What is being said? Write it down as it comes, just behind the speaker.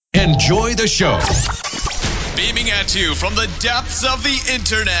Enjoy the show. Beaming at you from the depths of the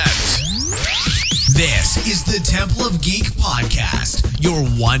internet. This is the Temple of Geek podcast, your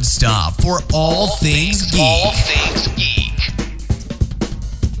one stop for all things geek. All things geek.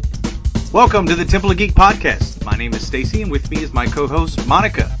 Welcome to the Temple of Geek podcast. My name is Stacy, and with me is my co-host,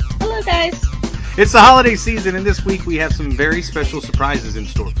 Monica. Hello, guys. It's the holiday season, and this week we have some very special surprises in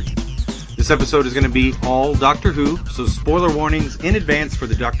store for you. This episode is going to be all Doctor Who, so spoiler warnings in advance for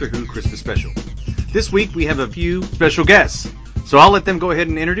the Doctor Who Christmas special. This week we have a few special guests, so I'll let them go ahead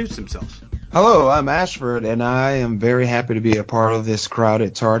and introduce themselves. Hello, I'm Ashford, and I am very happy to be a part of this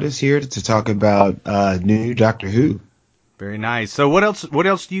crowded TARDIS here to talk about new Doctor Who. Very nice. So what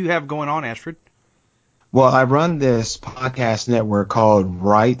else do you have going on, Ashford? Well, I run this podcast network called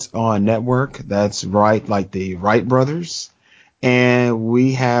Right On Network. That's Right like the Wright brothers. And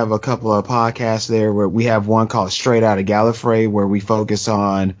we have a couple of podcasts there where we have one called Straight Outta Gallifrey, where we focus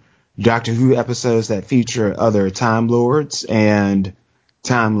on Doctor Who episodes that feature other Time Lords and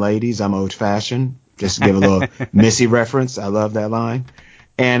Time Ladies. I'm old fashioned. Just to give a little Missy reference. I love that line.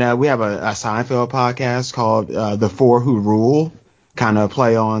 And we have a Seinfeld podcast called The Four Who Rule, kind of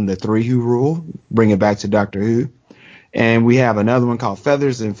play on the Three Who Rule, bring it back to Doctor Who. And we have another one called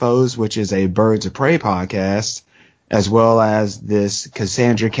Feathers and Foes, which is a Birds of Prey podcast, as well as this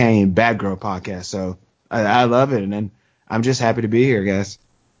Cassandra Cain Batgirl podcast. So I love it, and I'm just happy to be here, guys.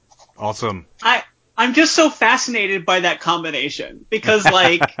 Awesome. I'm just so fascinated by that combination because,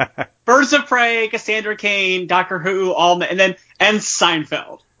 like, Birds of Prey, Cassandra Cain, Doctor Who, and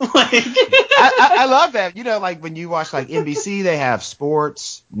Seinfeld. Like, I love that. You know, like when you watch like NBC, they have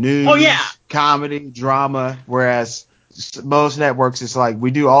sports, news, comedy, drama, whereas most networks it's like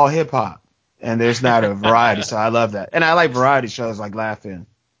we do all hip hop. And there's not a variety, so I love that. And I like variety shows like Laugh-In.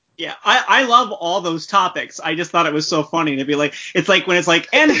 Yeah, I love all those topics. I just thought it was so funny to be like, it's like when it's like,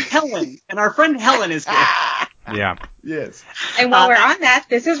 and Helen, and our friend Helen is here. Yeah. Yes. And while we're on that,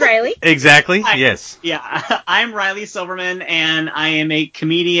 this is Riley. Exactly. Yes. Yeah, I'm Riley Silverman, and I am a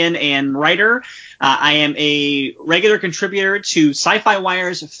comedian and writer. I am a regular contributor to Sci-Fi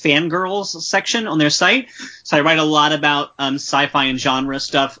Wire's Fangirls section on their site. So I write a lot about sci-fi and genre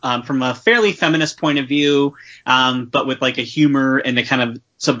stuff from a fairly feminist point of view, but with like a humor and a kind of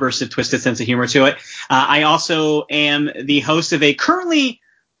subversive, twisted sense of humor to it. I also am the host of a currently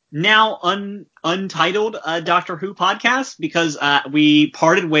now untitled Doctor Who podcast because we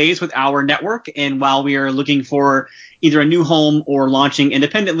parted ways with our network, and while we are looking for either a new home or launching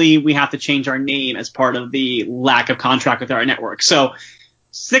independently, we have to change our name as part of the lack of contract with our network. So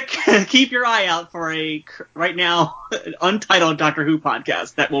keep your eye out for a right now untitled Doctor Who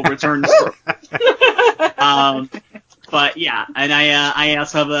podcast that will return. But yeah, and I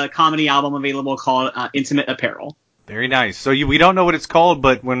also have a comedy album available called Intimate Apparel. Very nice. So we don't know what it's called,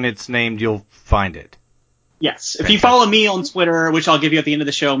 but when it's named, you'll find it. Yes. If you follow me on Twitter, which I'll give you at the end of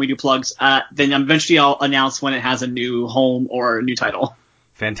the show when we do plugs, then eventually I'll announce when it has a new home or a new title.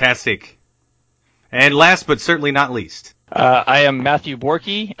 Fantastic. And last but certainly not least. I am Matthew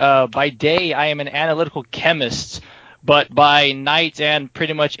Borky. By day, I am an analytical chemist, but by night and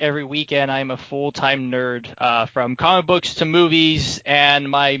pretty much every weekend, I'm a full-time nerd, from comic books to movies,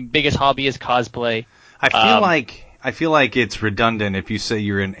 and my biggest hobby is cosplay. I feel like it's redundant if you say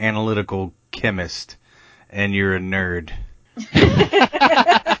you're an analytical chemist and you're a nerd.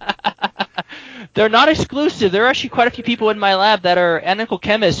 They're not exclusive. There are actually quite a few people in my lab that are analytical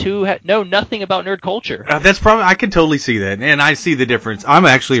chemists who know nothing about nerd culture. I can totally see that, and I see the difference. I'm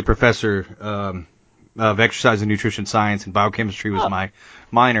actually a professor of exercise and nutrition science, and biochemistry was my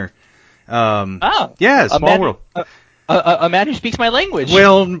minor. Yeah, small world. A man who speaks my language.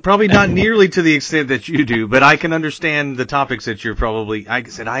 Well, probably not nearly to the extent that you do, but I can understand the topics that you're probably...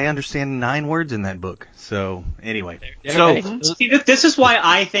 I understand 9 words in that book. So, anyway. See, this is why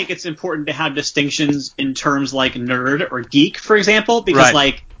I think it's important to have distinctions in terms like nerd or geek, for example, because,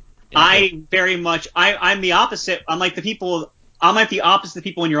 I'm the opposite. I'm like the opposite of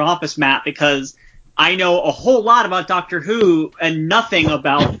people in your office, Matt, because I know a whole lot about Doctor Who and nothing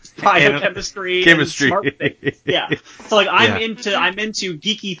about biochemistry and smart things. Yeah. So like I'm into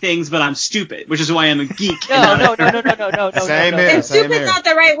geeky things, but I'm stupid, which is why I'm a geek. No. Same here. And stupid's not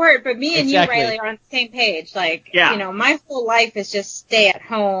the right word, but me and Exactly. you, Riley, are on the same page. Like, my whole life is just stay at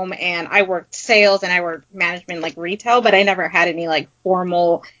home, and I worked sales and I worked management, like retail, but I never had any like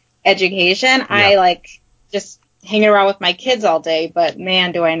formal education. Yeah. I just hanging around with my kids all day, but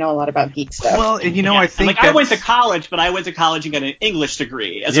man, do I know a lot about geek stuff. Well, I think I went to college, but I went to college and got an English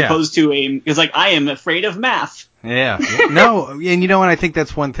degree as opposed to because I am afraid of math. Yeah. No, and I think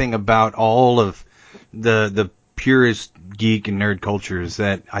that's one thing about all of the purest geek and nerd culture is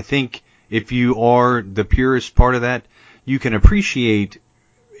that I think if you are the purest part of that, you can appreciate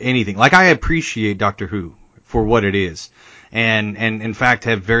anything. Like, I appreciate Doctor Who for what it is. And in fact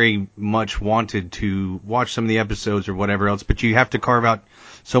have very much wanted to watch some of the episodes or whatever else, but you have to carve out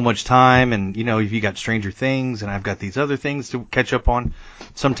so much time, and if you got Stranger Things and I've got these other things to catch up on,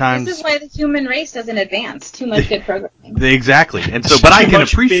 sometimes this is why the human race doesn't advance. Too much good programming. Exactly. And so, but I can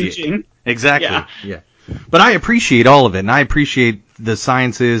appreciate binging. Exactly. Yeah. But I appreciate all of it, and I appreciate the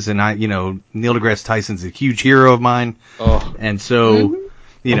sciences, and Neil deGrasse Tyson's a huge hero of mine. Oh. And so,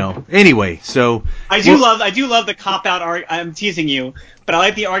 anyway, so I do love the cop out. I'm teasing you, but I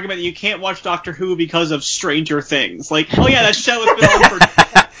like the argument that you can't watch Doctor Who because of Stranger Things. Like, oh yeah, that show has been on for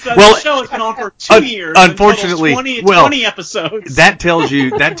the show has been on for 2 years. Unfortunately, 20 episodes. That tells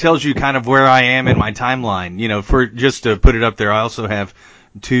you kind of where I am in my timeline. For just to put it up there, I also have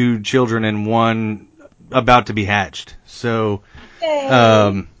 2 children and 1 about to be hatched. So,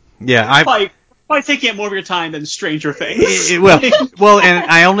 Probably taking up more of your time than Stranger Things. Well, and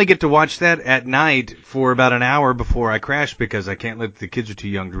I only get to watch that at night for about an hour before I crash because I can't let the kids are too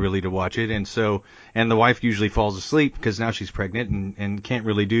young to watch it, and the wife usually falls asleep because now she's pregnant and can't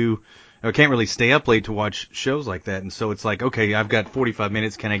really stay up late to watch shows like that, and so it's like, okay, I've got 45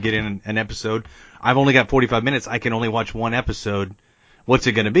 minutes. Can I get in an episode? I've only got 45 minutes. I can only watch one episode. What's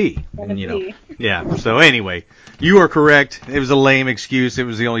it going to be? Yeah. So anyway, you are correct. It was a lame excuse. It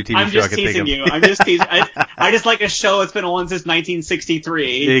was the only TV show I could think of. I'm just teasing you. I just like a show that's been on since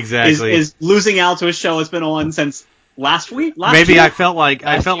 1963. Exactly. Is losing out to a show that's been on since last week. Maybe year? I felt like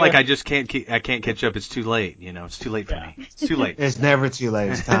I just can't catch up. It's too late. It's too late for me. It's too late. It's never too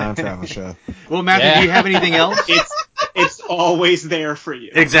late. It's a time travel show. Well, Matthew, do you have anything else? It's always there for you.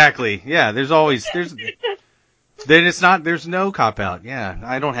 Exactly. Yeah. There's no cop out. Yeah,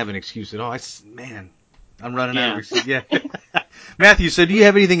 I don't have an excuse at all. I'm running out of excuses. Yeah. Matthew, so do you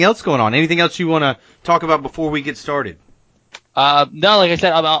have anything else going on? Anything else you want to talk about before we get started? No, like I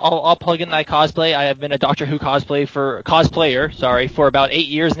said, I'll plug in my cosplay. I have been a Doctor Who cosplayer for about 8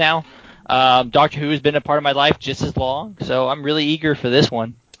 years now. Doctor Who has been a part of my life just as long, so I'm really eager for this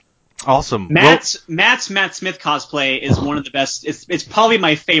one. Awesome. Matt Smith cosplay is one of the best. It's probably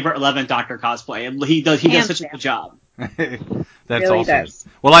my favorite 11th Doctor cosplay. He does such a good job. That's really awesome. Does.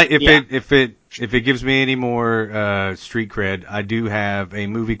 Well, if it gives me any more street cred, I do have a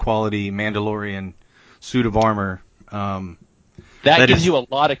movie quality Mandalorian suit of armor. That gives you a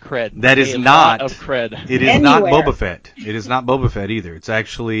lot of cred. That is not lot of cred. It is not Boba Fett. It is not Boba Fett either. It's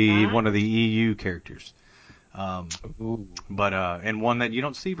actually one of the EU characters. But and one that you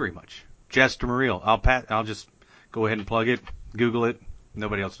don't see very much. Jester Mareel. I'll just go ahead and plug it. Google it.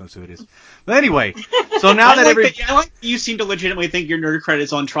 Nobody else knows who it is. But anyway, so now I like you seem to legitimately think your nerd credit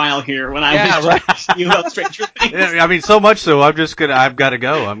is on trial here when I was asking you about Stranger Things. Yeah, I mean, so much so I've got to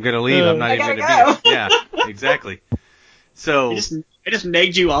go. I'm gonna leave. I'm not even gonna be. Yeah, exactly. So I just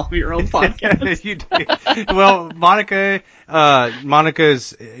nagged you off of your own podcast. You did. Well,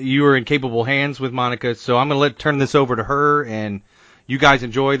 Monica's you are in capable hands with Monica, so I'm gonna turn this over to her, and you guys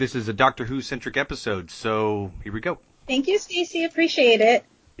enjoy. This is a Doctor Who centric episode, so here we go. Thank you, Stacey. Appreciate it.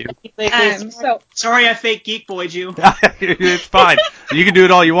 Sorry I fake geek boyed you. It's fine. You can do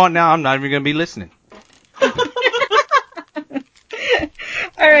it all you want now. I'm not even going to be listening. All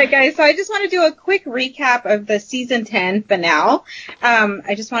right, guys. So I just want to do a quick recap of the season 10 finale.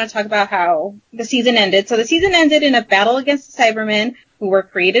 I just want to talk about how the season ended. So the season ended in a battle against the Cybermen, who were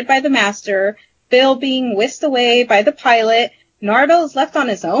created by the Master, Bill being whisked away by the pilot, Nardole is left on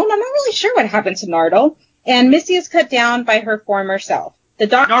his own. I'm not really sure what happened to Nardole. And Missy is cut down by her former self. The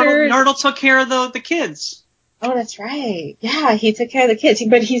doctor... Nardole took care of the kids. Oh, that's right. Yeah, he took care of the kids,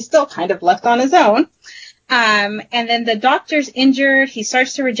 but he's still kind of left on his own. And then the doctor's injured. He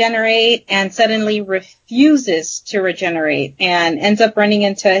starts to regenerate and suddenly refuses to regenerate and ends up running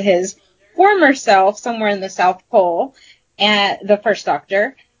into his former self somewhere in the South Pole, and the first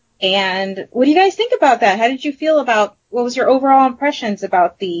Doctor. And what do you guys think about that? How did you feel about... What was your overall impressions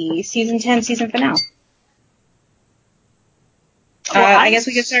about the season 10 season finale? I guess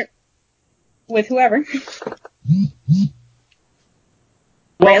we could start with whoever.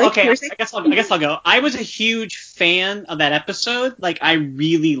 Well, okay, I guess I'll go. I was a huge fan of that episode. Like, I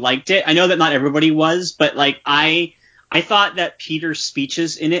really liked it. I know that not everybody was, but like I thought that Peter's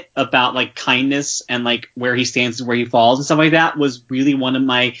speeches in it about like kindness and like where he stands and where he falls and stuff like that was really one of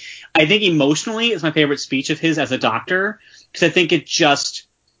my. I think emotionally is my favorite speech of his as a Doctor, because I think it just.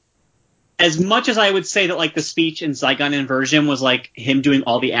 As much as I would say that like the speech in Zygon Inversion was like him doing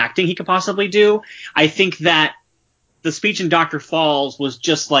all the acting he could possibly do, I think that the speech in Dr. Falls was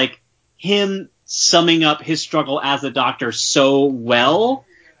just like him summing up his struggle as a doctor so well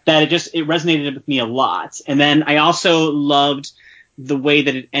that it resonated with me a lot. And then I also loved the way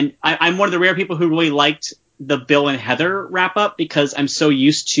that I'm one of the rare people who really liked the Bill and Heather wrap up, because I'm so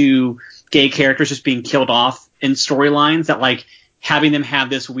used to gay characters just being killed off in storylines that like having them have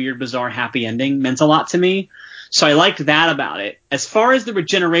this weird, bizarre, happy ending meant a lot to me. So I liked that about it. As far as the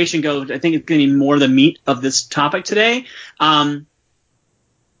regeneration goes, I think it's going to be more the meat of this topic today.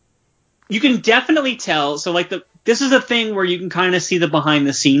 You can definitely tell. So like this is a thing where you can kind of see the behind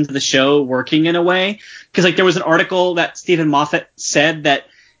the scenes of the show working in a way. Because like there was an article that Stephen Moffat said that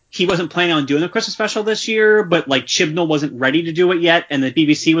he wasn't planning on doing a Christmas special this year, but like Chibnall wasn't ready to do it yet. And the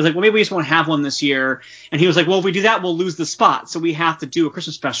BBC was like, well, maybe we just won't have one this year. And he was like, well, if we do that, we'll lose the spot. So we have to do a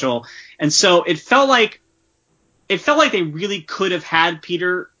Christmas special. And so it felt like they really could have had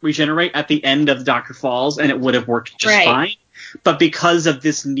Peter regenerate at the end of Dr. Falls, and it would have worked just fine. But because of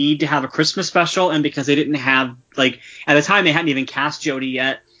this need to have a Christmas special, and because they didn't have, like, at the time they hadn't even cast Jodie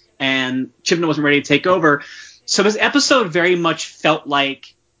yet, and Chibnall wasn't ready to take over. So this episode very much felt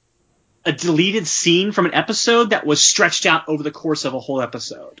like a deleted scene from an episode that was stretched out over the course of a whole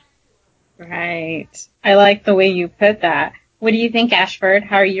episode. Right. I like the way you put that. What do you think, Ashford?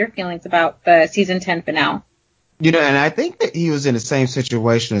 How are your feelings about the season 10 finale? You know, and I think that he was in the same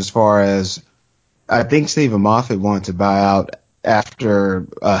situation as far as I think Stephen Moffat wanted to buy out after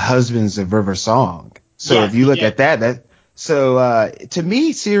Husbands of River Song. So Yeah, if you look yeah. at that, to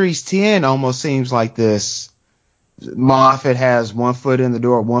me, Series 10 almost seems like this. Moffat has one foot in the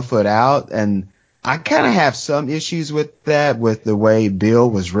door, one foot out, and I kind of have some issues with that, with the way Bill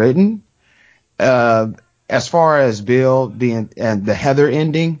was written. As far as Bill being and the Heather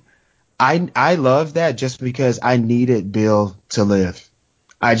ending, I love that just because I needed Bill to live.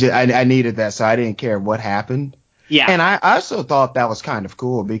 I needed that, so I didn't care what happened. Yeah. And I also thought that was kind of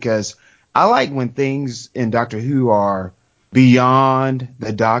cool because I like when things in Doctor Who are beyond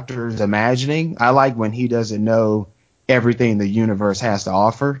the Doctor's imagining. I like when he doesn't know everything the universe has to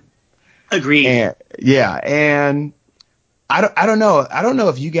offer. Agreed. And I don't know. I don't know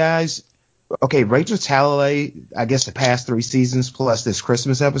if you guys. Okay, Rachel Talalay, I guess the past 3 seasons plus this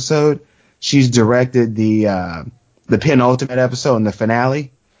Christmas episode, she's directed the penultimate episode and the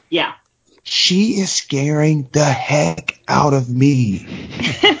finale. Yeah. She is scaring the heck out of me.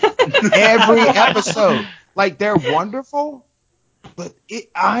 Every episode. Like, they're wonderful, but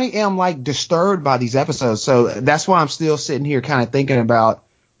I am, like, disturbed by these episodes. So that's why I'm still sitting here kind of thinking about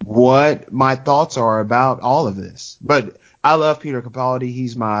what my thoughts are about all of this. But I love Peter Capaldi.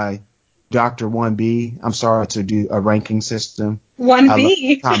 He's my Dr. 1B. I'm sorry to do a ranking system.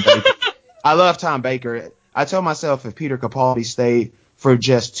 1B. I love Tom Baker. I told myself if Peter Capaldi stayed for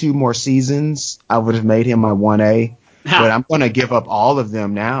just 2 more seasons, I would have made him my 1A. But I'm going to give up all of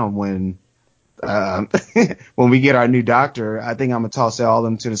them now when we get our new doctor. I think I'm going to toss all of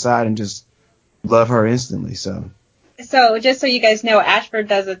them to the side and just love her instantly. So just so you guys know, Ashford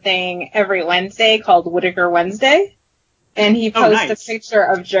does a thing every Wednesday called Whittaker Wednesday. And he posts a picture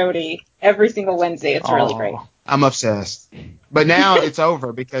of Jodie every single Wednesday. It's really great. I'm obsessed. But now it's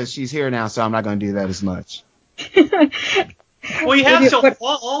over because she's here now, so I'm not going to do that as much. Well, you have till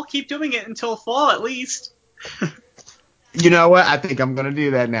fall. Keep doing it until fall at least. You know what? I think I'm going to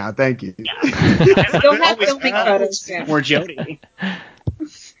do that now. Thank you. You'll have filming photos soon. More Jodie.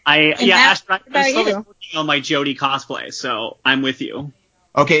 Ashford, I'm slowly working on my Jodie cosplay, so I'm with you.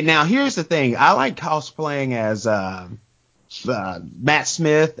 Okay, now here's the thing. I like cosplaying as Matt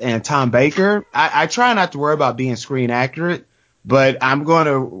Smith and Tom Baker. I try not to worry about being screen accurate, but I'm going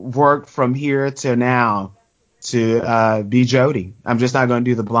to work from here to now to be Jodie. I'm just not going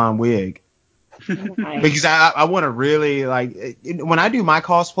to do the blonde wig. Because I want to really, like, when I do my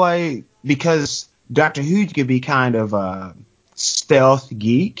cosplay, because Doctor Who can be kind of a stealth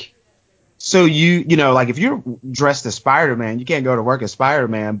geek. So you know, like if you're dressed as Spider-Man, you can't go to work as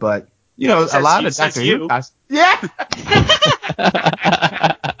Spider-Man, but you know, a lot of Doctor Who costumes. Yeah.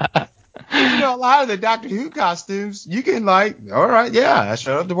 You know, a lot of the Doctor Who costumes, you can like, all right, yeah, I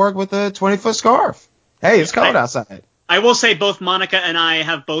showed up to work with a 20-foot scarf. Hey, it's cold outside. I will say both Monica and I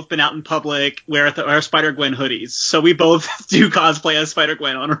have both been out in public wearing our Spider-Gwen hoodies. So we both do cosplay as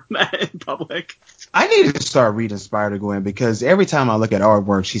Spider-Gwen in public. I need to start reading Spider-Gwen because every time I look at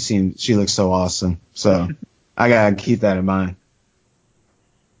artwork, she looks so awesome. So I got to keep that in mind.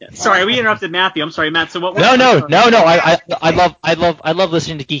 Yeah. Sorry, we interrupted Matthew. I'm sorry, Matt. So what? No. I love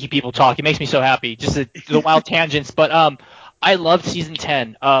listening to geeky people talk. It makes me so happy. Just the wild tangents. But I loved season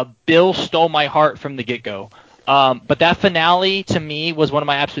 10. Bill stole my heart from the get-go. But that finale to me was one of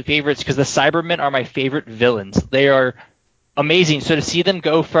my absolute favorites because the Cybermen are my favorite villains. They are amazing. So to see them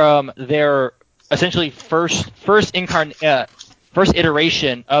go from their essentially first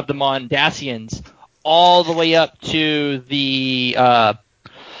iteration of the Mondasians, all the way up to the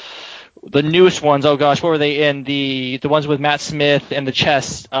newest ones. Oh gosh, what were they in? The ones with Matt Smith and the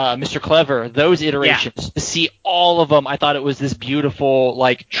chess, Mr. Clever. Those iterations. Yeah. To see all of them, I thought it was this beautiful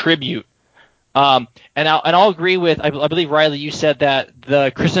like tribute. And I'll agree with. I believe Riley, you said that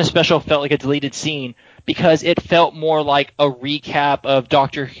the Christmas special felt like a deleted scene because it felt more like a recap of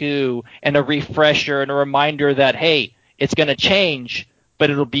Doctor Who and a refresher and a reminder that hey, it's going to change, but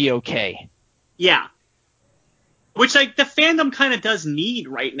it'll be okay. Yeah. Which like the fandom kind of does need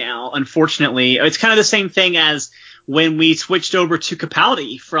right now, unfortunately. It's kind of the same thing as when we switched over to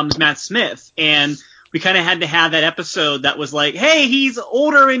Capaldi from Matt Smith, and we kind of had to have that episode that was like, hey, he's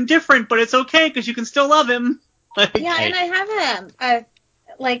older and different, but it's okay because you can still love him. Yeah, and I have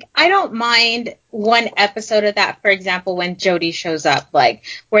I don't mind one episode of that, for example, when Jodie shows up, like,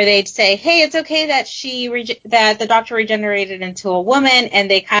 where they'd say, hey, it's okay that that the Doctor regenerated into a woman,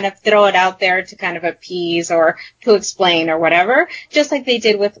 and they kind of throw it out there to kind of appease or to explain or whatever, just like they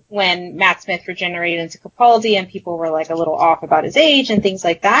did with when Matt Smith regenerated into Capaldi, and people were, like, a little off about his age and things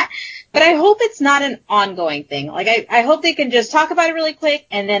like that. But I hope it's not an ongoing thing. Like, I hope they can just talk about it really quick,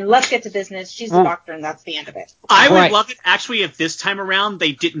 and then let's get to business. She's the Doctor, and that's the end of it. I would love it, actually, if this time around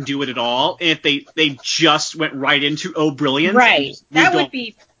they didn't do it at all, and if they just went right into Oh Brilliant. Right. That would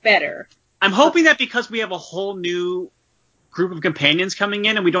be better. I'm hoping that because we have a whole new group of companions coming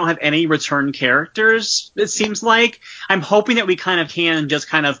in and we don't have any return characters, it seems like, I'm hoping that we kind of can just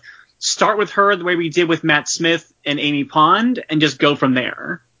kind of start with her the way we did with Matt Smith and Amy Pond and just go from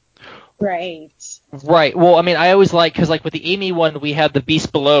there. Right. Well, I mean, I always because with the Amy one, we had the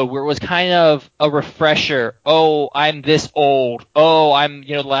Beast Below, where it was kind of a refresher. Oh, I'm this old. Oh, I'm,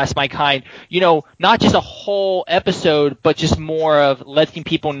 the last of my kind. Not just a whole episode, but just more of letting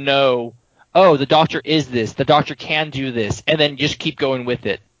people know, oh, the Doctor is this. The Doctor can do this. And then just keep going with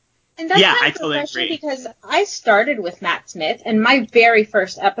it. And that's kind of I totally agree. Because I started with Matt Smith, and my very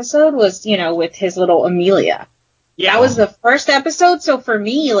first episode was, with his little Amelia. Yeah. That was the first episode, so for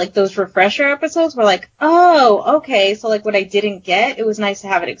me, like, those refresher episodes were like, oh, okay, so, like, what I didn't get, it was nice to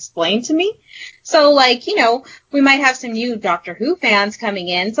have it explained to me. So, like, we might have some new Doctor Who fans coming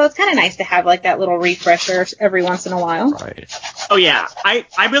in, so it's kind of nice to have, like, that little refresher every once in a while. Right. Oh, yeah.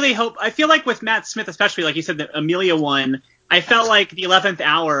 I really hope, I feel like with Matt Smith, especially, like you said, the Amelia one, I felt like the 11th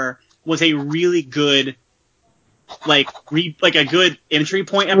Hour was a really good, like a good entry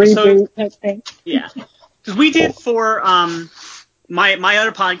point episode. Yeah. Because we did for my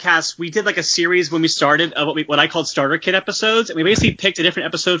other podcast, we did like a series when we started of what I called starter kit episodes, and we basically picked a different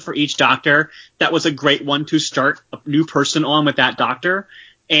episode for each Doctor. That was a great one to start a new person on with that Doctor.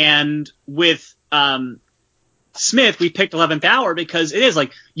 And with Smith, we picked 11th Hour because it is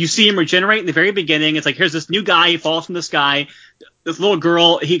like you see him regenerate in the very beginning. It's like here's this new guy, he falls from the sky. This little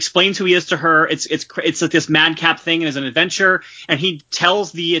girl, he explains who he is to her. It's like this madcap thing and is an adventure, and he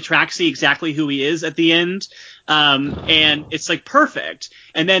tells the Atraxi exactly who he is at the end. And it's like perfect.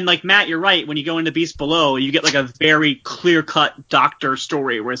 And then like Matt, you're right. When you go into Beast Below, you get like a very clear cut Doctor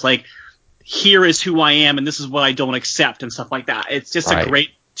story where it's like, here is who I am and this is what I don't accept and stuff like that. It's just a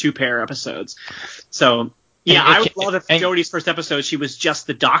great 2-pair episodes. So yeah, I would love if Jodie's first episode, she was just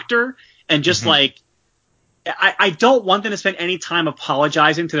the Doctor and just like, I don't want them to spend any time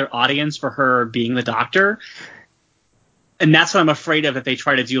apologizing to their audience for her being the Doctor. And that's what I'm afraid of if they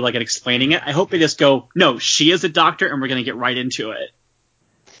try to do like an explaining it. I hope they just go, no, she is a Doctor and we're going to get right into it.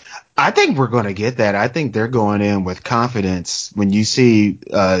 I think we're going to get that. I think they're going in with confidence. When you see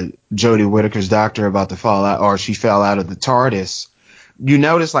Jodie Whittaker's Doctor about to fall out, or she fell out of the TARDIS, you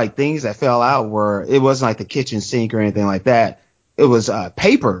notice like things that fell out were, it wasn't like the kitchen sink or anything like that. It was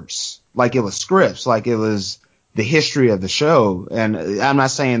papers. Like it was scripts, like it was the history of the show. And I'm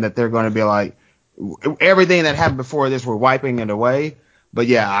not saying that they're going to be like everything that happened before this, we're wiping it away. But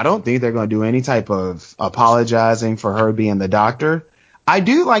yeah, I don't think they're going to do any type of apologizing for her being the Doctor. I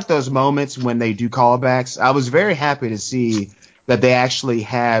do like those moments when they do callbacks. I was very happy to see that they actually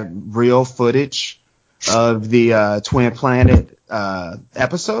had real footage of the Twin Planet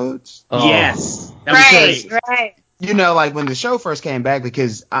episodes. Oh. Yes. That was great. Right. Like when the show first came back,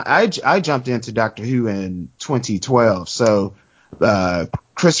 because I jumped into Doctor Who in 2012. So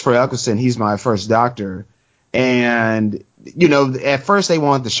Christopher Eccleston, he's my first Doctor. And, at first they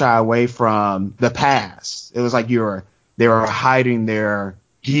wanted to shy away from the past. It was like they were hiding their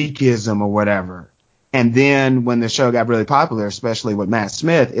geekism or whatever. And then when the show got really popular, especially with Matt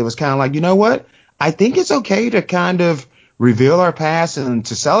Smith, it was kind of like, you know what? I think it's okay to kind of reveal our past and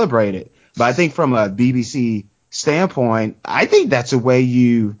to celebrate it. But I think from a BBC standpoint, I think that's a way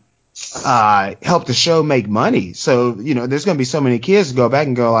you help the show make money. So, there's going to be so many kids to go back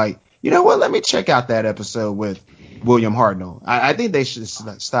and go like, you know what, let me check out that episode with William Hartnell. I think they should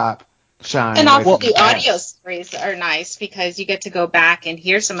stop shying And away also from the past. audio series are nice because you get to go back and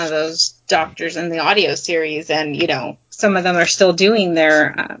hear some of those doctors in the audio series, and some of them are still doing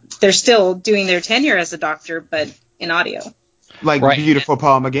their tenure as a doctor, but in audio. Like Right. beautiful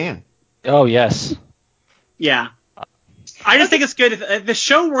Paul McGann. Oh, yes. Yeah. I just think it's good. The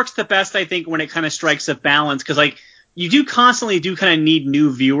show works the best, I think, when it kind of strikes a balance, because you do constantly kind of need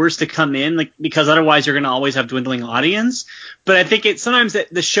new viewers to come in, because otherwise you're going to always have dwindling audience. But I think sometimes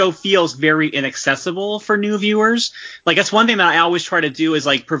the show feels very inaccessible for new viewers. That's one thing that I always try to do is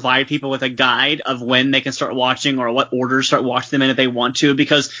provide people with a guide of when they can start watching or what order to start watching them in if they want to,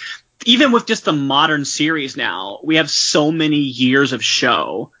 because even with just the modern series now, we have so many years of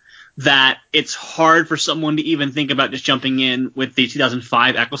show that it's hard for someone to even think about just jumping in with the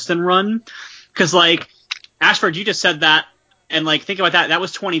 2005 Eccleston run. Because, Ashford, you just said that, and, think about that. That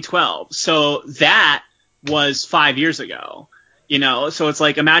was 2012. So that was 5 years ago, So it's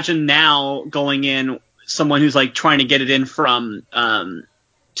imagine now going in someone who's, trying to get it in from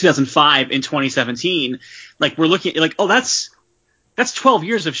 2005 in 2017. We're looking at, oh, that's 12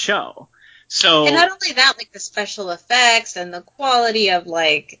 years of show. So, and not only that, the special effects and the quality of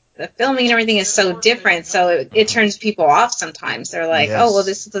the filming and everything is so different, so it turns people off sometimes. They're like, Yes. oh, well,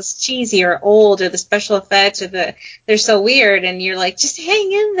 this is cheesy or old, or the special effects they're so weird, and you're like, just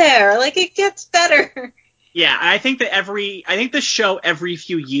hang in there, it gets better. Yeah, I think the show every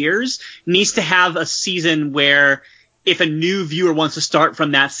few years needs to have a season where if a new viewer wants to start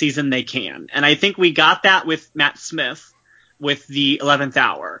from that season, they can. And I think we got that with Matt Smith with the 11th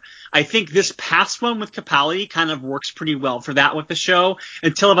Hour. I think this past one with Capaldi kind of works pretty well for that with the show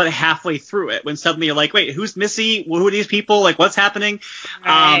until about halfway through it, when suddenly you're like, wait, who's Missy? Who are these people? What's happening?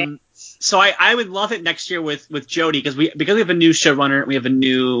 Right. So I would love it next year with Jodie, because we have a new showrunner, we have a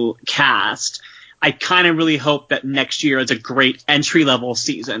new cast. I kind of really hope that next year is a great entry-level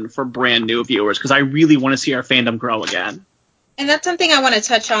season for brand new viewers, because I really want to see our fandom grow again. And that's something I want to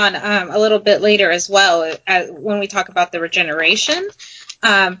touch on a little bit later as well when we talk about the regeneration.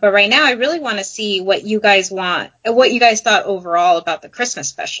 But right now, I really want to see what you guys thought overall about the Christmas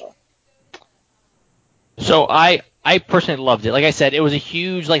special. So I personally loved it. Like I said, it was a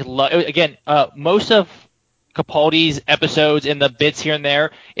huge most of Capaldi's episodes and the bits here and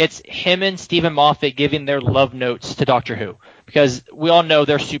there, it's him and Stephen Moffat giving their love notes to Doctor Who, because we all know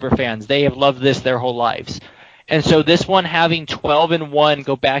they're super fans. They have loved this their whole lives. And so this one having 12 and 1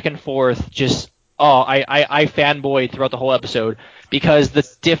 go back and forth, I fanboyed throughout the whole episode, because the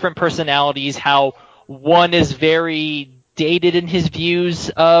different personalities, how one is very dated in his views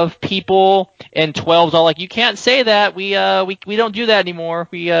of people, and 12's all like, you can't say that, we don't do that anymore,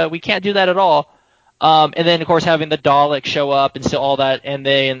 we can't do that at all. And then of course having the Dalek show up and all that, and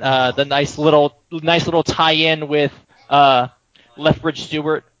then the nice little tie-in with Lethbridge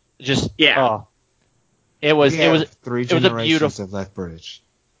Stewart, It was three it was a generations beautiful. of Lethbridge.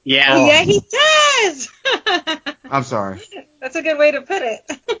 Yeah. Yeah, he does. I'm sorry. That's a good way to put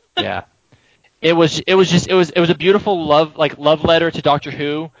it. Yeah, it was a beautiful love letter to Doctor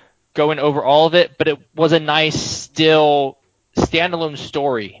Who, going over all of it, but it was a nice still standalone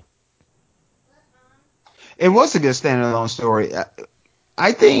story. It was a good standalone story.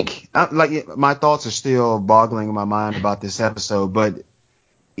 I think my thoughts are still boggling in my mind about this episode, but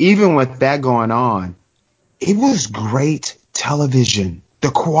even with that going on, it was great television. The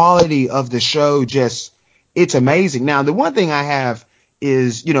quality of the show, it's amazing. Now, the one thing I have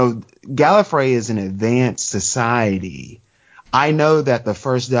is, Gallifrey is an advanced society. I know that the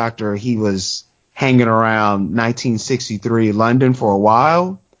first Doctor, he was hanging around 1963 London for a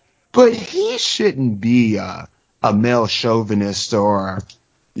while, but he shouldn't be a male chauvinist or...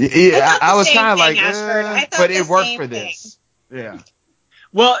 I was kind of like, but it worked for this. Yeah.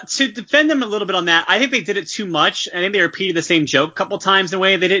 Well, to defend them a little bit on that, I think they did it too much. I think they repeated the same joke a couple times in a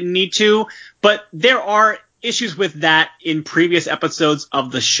way they didn't need to. But there are issues with that in previous episodes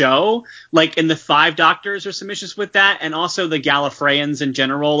of the show. Like in the Five Doctors, there's some issues with that. And also the Gallifreyans in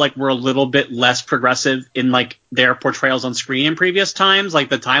general, were a little bit less progressive in their portrayals on screen in previous times, like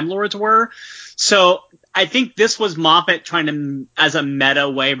the Time Lords were. So I think this was Moffat trying to, as a meta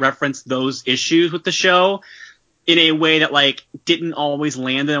way, reference those issues with the show in a way that didn't always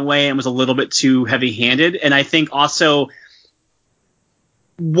land in a way and was a little bit too heavy-handed. And I think also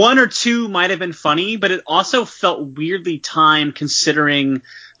one or two might have been funny, but it also felt weirdly timed, considering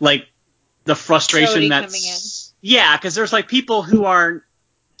the frustration that's... Yeah, because there's people who are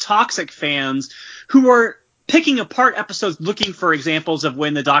toxic fans who are picking apart episodes looking for examples of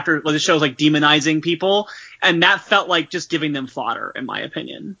when the show's like demonizing people, and that felt like just giving them fodder, in my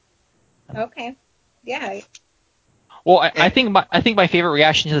opinion. Okay. Yeah. Well, I think my favorite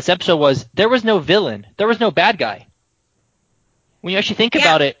reaction to this episode was there was no villain, there was no bad guy. When you actually think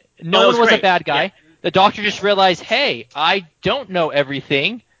about it, no one was a bad guy. Yeah. The Doctor just realized, hey, I don't know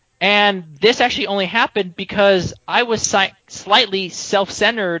everything, and this actually only happened because I was slightly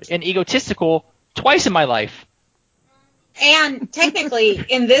self-centered and egotistical twice in my life. And technically,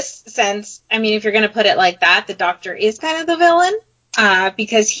 in this sense, I mean, if you're going to put it like that, the Doctor is kind of the villain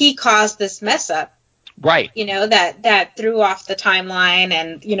because he caused this mess up. Right. You know, that threw off the timeline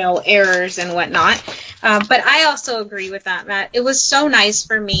and, you know, errors and whatnot. But I also agree with that, Matt. It was so nice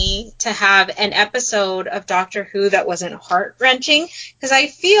for me to have an episode of Doctor Who that wasn't heart-wrenching, because I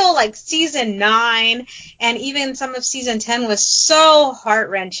feel like season 9 and even some of season 10 was so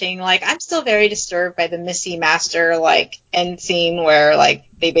heart-wrenching. Like, I'm still very disturbed by the Missy Master, like, end scene where, like,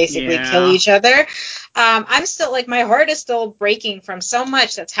 they basically kill each other. I'm still, like, my heart is still breaking from so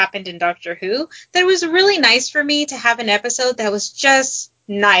much that's happened in Doctor Who that it was really nice for me to have an episode that was just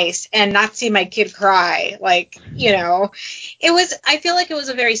nice and not see my kid cry. Like, you know, I feel like it was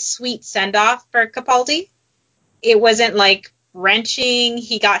a very sweet send-off for Capaldi. It wasn't, like, wrenching.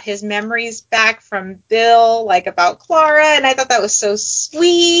 He got his memories back from Bill, like, about Clara, and I thought that was so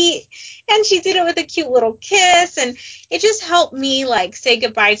sweet. And she did it with a cute little kiss, and it just helped me, like, say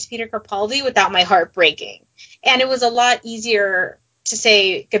goodbye to Peter Capaldi without my heart breaking. And it was a lot easier to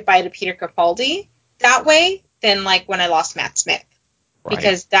say goodbye to Peter Capaldi that way than, like, when I lost Matt Smith. Right.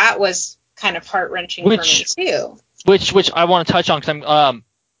 Because that was kind of heart-wrenching for me, too. Which I want to touch on, because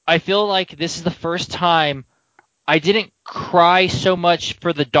I feel like this is the first time I didn't cry so much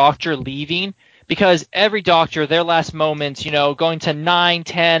for the Doctor leaving, because every Doctor, their last moments, you know, going to 9,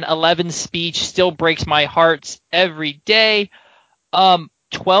 10, 11 speech still breaks my heart every day.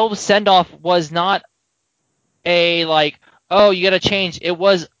 12 send-off was not a, like, oh, you got to change. It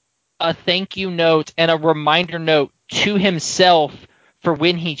was a thank you note and a reminder note to himself for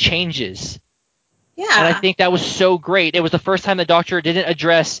when he changes. Yeah. And I think that was so great. It was the first time the Doctor didn't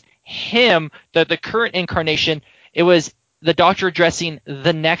address him, the current incarnation. It was the Doctor addressing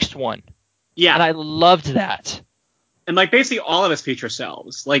the next one. Yeah. And I loved that. And, like, basically all of his future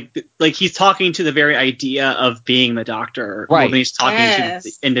selves. Like he's talking to the very idea of being the Doctor. Right. When he's talking to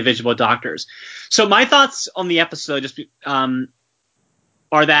the individual Doctors. So my thoughts on the episode just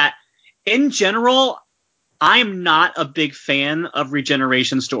are that, in general, I'm not a big fan of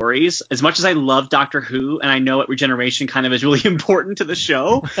regeneration stories. As much as I love Doctor Who, and I know that regeneration kind of is really important to the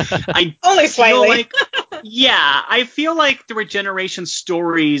show, I only slightly. I feel like the regeneration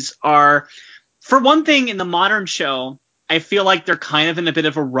stories are, for one thing, in the modern show, I feel like they're kind of in a bit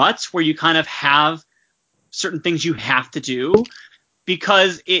of a rut where you kind of have certain things you have to do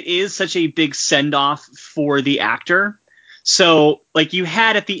because it is such a big send-off for the actor. So, like, you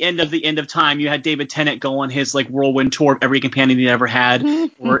had at the end of time, you had David Tennant go on his, like, whirlwind tour of every companion he ever had,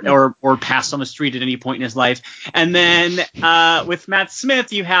 or passed on the street at any point in his life. And then with Matt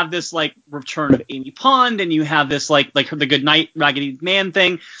Smith, you have this, like, return of Amy Pond, and you have this, like the Good Night Raggedy Man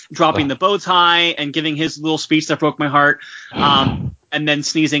thing, dropping the bow tie and giving his little speech that broke my heart, and then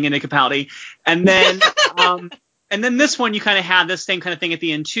sneezing into Capaldi, and then. And then this one, you kind of have this same kind of thing at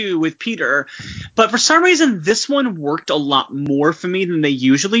the end, too, with Peter. But for some reason, this one worked a lot more for me than they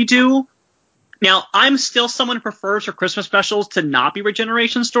usually do. Now, I'm still someone who prefers for Christmas specials to not be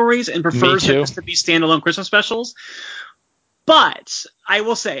regeneration stories and prefers them just to be standalone Christmas specials. But I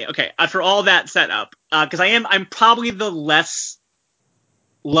will say, okay, after all that setup, because I'm probably the less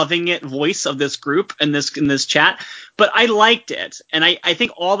loving it voice of this group in this chat, but I liked it, and I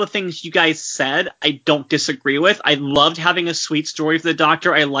think all the things you guys said I don't disagree with. I loved having a sweet story for the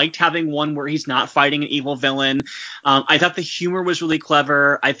Doctor. I liked having one where he's not fighting an evil villain. I thought the humor was really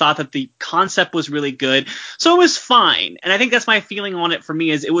clever. I thought that the concept was really good, so it was fine. And I think that's my feeling on it. For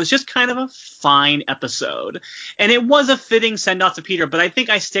me, is it was just kind of a fine episode, and it was a fitting send off to Peter. But I think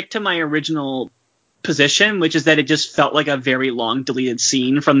I stick to my original position, which is that it just felt like a very long deleted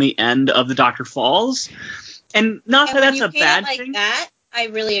scene from the end of The Doctor Falls. And not that that's a bad thing. That, I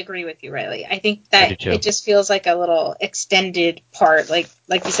really agree with you, Riley. I think that it just feels like a little extended part, like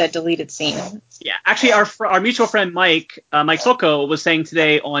you said, deleted scene. Yeah, actually, our mutual friend Mike Soko was saying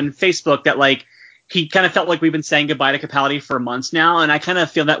today on Facebook that, like, he kind of felt like we've been saying goodbye to Capaldi for months now, and I kind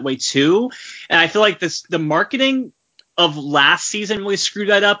of feel that way too. And I feel like the marketing of last season really screwed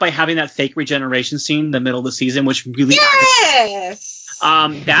that up by having that fake regeneration scene in the middle of the season, which really that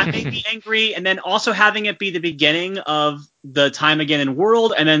made me angry. And then also having it be the beginning of the Time Again in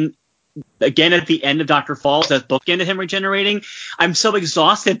World, and then again at the end of Dr. Falls, that bookend of him regenerating, I'm so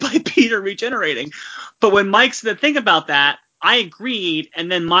exhausted by Peter regenerating. But when Mike said the thing about that, I agreed,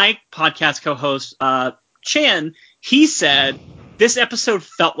 and then my podcast co-host Chan, he said this episode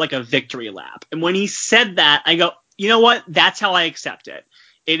felt like a victory lap. And when he said that, I go, you know what? That's how I accept it.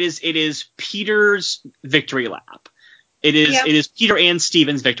 It is Peter's victory lap. It is Peter and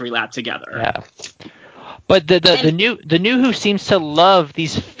Steven's victory lap together. Yeah. But the new Who seems to love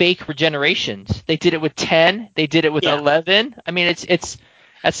these fake regenerations. They did it with 10. They did it with 11. I mean, it's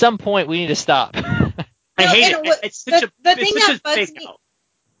at some point we need to stop. I hate it. It's such a thing that bugs me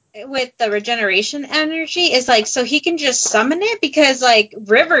with the regeneration energy is like, so he can just summon it because like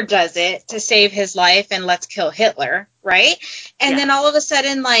River does it to save his life and let's kill Hitler, right? And then all of a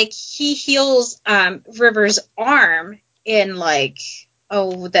sudden, like, he heals River's arm in like,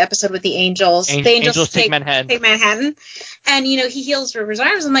 the episode with the angels. The angels take Manhattan. And, he heals River's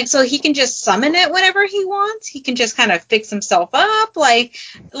arms. I'm like, so he can just summon it whenever he wants? He can just kind of fix himself up?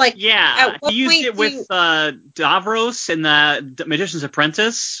 Yeah. He used it with Davros in the Magician's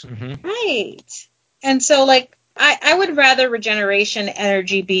Apprentice. Mm-hmm. Right. And so, like, I would rather regeneration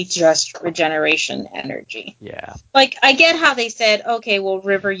energy be just regeneration energy. Yeah. Like, I get how they said, okay, well,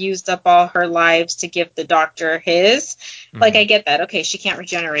 River used up all her lives to give the Doctor his. Mm-hmm. Like, I get that. Okay, she can't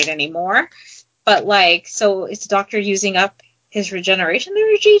regenerate anymore. But, like, so is the Doctor using up his regeneration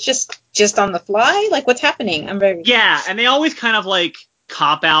energy just on the fly? Like, what's happening? Yeah, and they always kind of, like,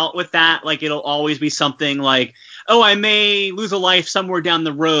 cop out with that. Like, it'll always be something like, oh, I may lose a life somewhere down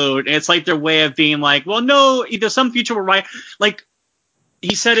the road. And it's like their way of being like, well, no, either some future will right. Like,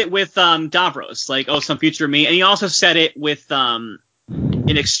 he said it with Davros, like, oh, some future me. And he also said it with in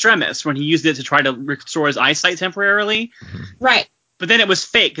Extremis when he used it to try to restore his eyesight temporarily. Right. But then it was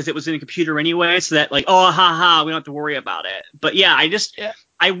fake because it was in a computer anyway, so that, like, oh, haha, we don't have to worry about it. But yeah,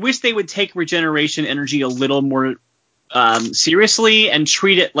 I wish they would take regeneration energy a little more seriously and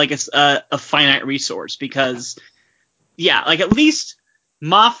treat it like it's a finite resource because, yeah, like at least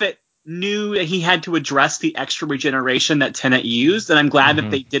Moffat knew that he had to address the extra regeneration that Tennant used, and I'm glad that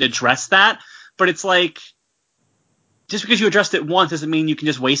they did address that. But it's like, just because you addressed it once doesn't mean you can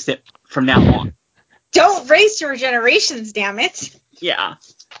just waste it from now on. Don't waste your regenerations, damn it. Yeah.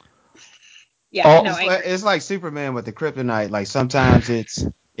 Yeah. It's like Superman with the kryptonite. Like sometimes it's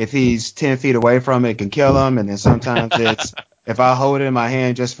if he's 10 feet away from it, it can kill him, and then sometimes it's if I hold it in my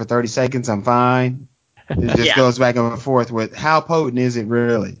hand just for 30 seconds, I'm fine. It just goes back and forth with how potent is it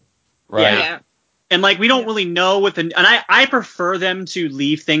really? Right. Yeah. And like we don't really know and I prefer them to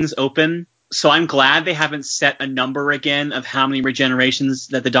leave things open. So I'm glad they haven't set a number again of how many regenerations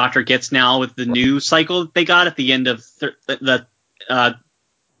that the Doctor gets now with the new cycle they got at the end of the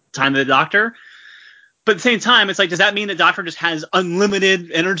time of the Doctor. But at the same time, it's like, does that mean the Doctor just has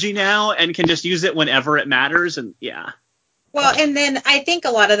unlimited energy now and can just use it whenever it matters? And yeah. Well, and then I think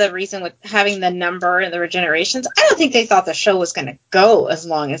a lot of the reason with having the number and the regenerations, I don't think they thought the show was going to go as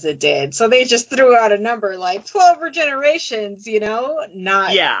long as it did. So they just threw out a number like 12 regenerations,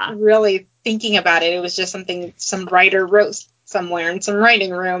 not really thinking about it. It was just something some writer wrote somewhere in some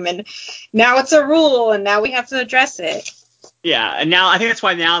writing room. And now it's a rule, and now we have to address it. Yeah, and now I think that's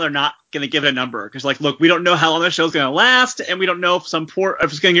why now they're not going to give it a number. Because, like, look, we don't know how long the show's going to last, and we don't know if if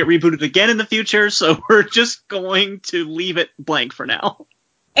it's going to get rebooted again in the future, so we're just going to leave it blank for now.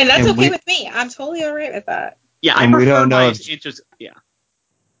 And that's okay with me. I'm totally all right with that. Yeah, I prefer my interest. Yeah.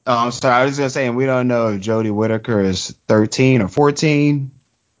 Oh, I'm sorry. I was going to say, and we don't know if Jodie Whittaker is 13 or 14,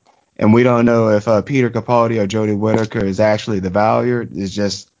 and we don't know if Peter Capaldi or Jodie Whittaker is actually the Valiant. It's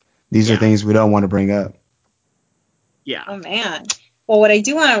just, these are things we don't want to bring up. Yeah. Oh, man. Well, what I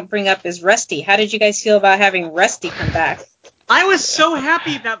do want to bring up is Rusty. How did you guys feel about having Rusty come back? I was so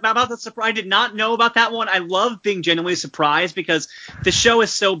happy about the surprise. I did not know about that one. I love being genuinely surprised because the show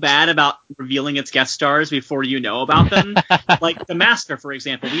is so bad about revealing its guest stars before you know about them. Like The Master, for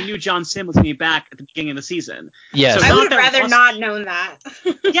example. We knew John Sim was going to be back at the beginning of the season. Yes. So I would have rather not known that.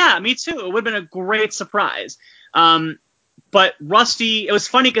 Yeah, me too. It would have been a great surprise. But Rusty, it was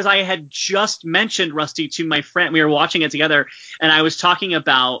funny because I had just mentioned Rusty to my friend. We were watching it together, and I was talking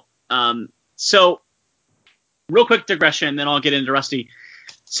about so real quick digression, then I'll get into Rusty.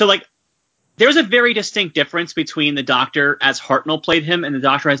 So, like, there's a very distinct difference between the Doctor as Hartnell played him and the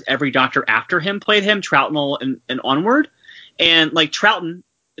Doctor as every Doctor after him played him, Troutnell and onward. And, like, Troughton,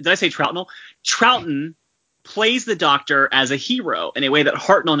 did I say Troutnell? Troughton plays the Doctor as a hero in a way that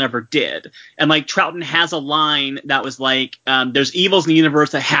Hartnell never did. And, like, Troughton has a line that was like, there's evils in the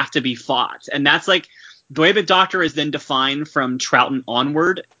universe that have to be fought. And that's, like, the way the Doctor is then defined from Troughton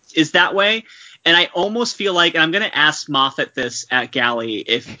onward is that way. And I almost feel like, and I'm going to ask Moffat this at Galley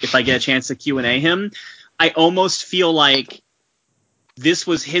if I get a chance to Q&A him, I almost feel like this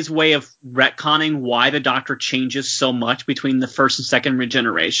was his way of retconning why the Doctor changes so much between the first and second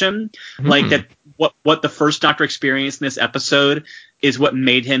regeneration. Like that what the first Doctor experienced in this episode is what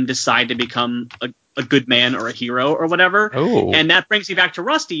made him decide to become a good man or a hero or whatever. Oh. And that brings me back to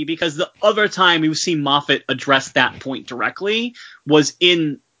Rusty, because the other time we've seen Moffat address that point directly was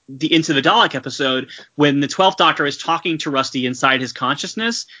in the Into the Dalek episode, when the 12th Doctor is talking to Rusty inside his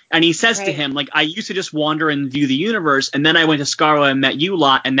consciousness, and he says to him, like, I used to just wander and view the universe, and then I went to Skaro and met you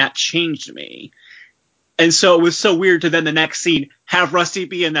lot, and that changed me. And so it was so weird to then the next scene have Rusty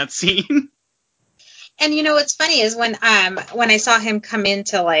be in that scene. And you know what's funny is when I saw him come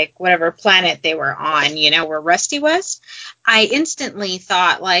into like whatever planet they were on, you know, where Rusty was, I instantly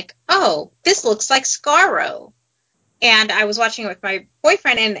thought like, oh, this looks like Skaro. And I was watching it with my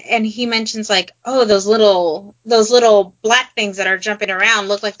boyfriend, and he mentions like, oh, those little black things that are jumping around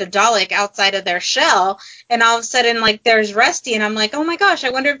look like the Dalek outside of their shell. And all of a sudden, like, there's Rusty, and I'm like, oh my gosh, I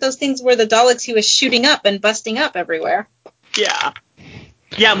wonder if those things were the Daleks he was shooting up and busting up everywhere. Yeah.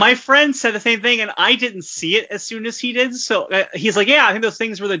 Yeah, my friend said the same thing, and I didn't see it as soon as he did. So he's like, yeah, I think those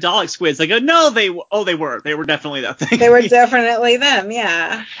things were the Dalek squids. I go, no, they were. They were definitely that thing. They were definitely them,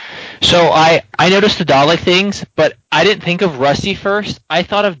 yeah. So I noticed the Dalek things, but I didn't think of Rusty first. I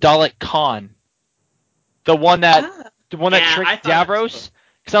thought of Dalek Khan, the one that tricked Davros.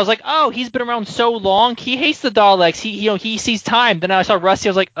 Because I was like, oh, he's been around so long, he hates the Daleks. He sees time. Then I saw Rusty.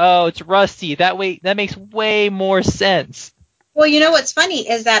 I was like, oh, it's Rusty. That makes way more sense. Well, you know what's funny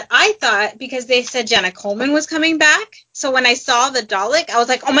is that I thought, because they said Jenna Coleman was coming back, so when I saw the Dalek, I was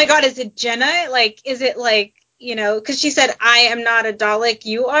like, oh my god, is it Jenna? Like, is it like, you know, because she said, I am not a Dalek,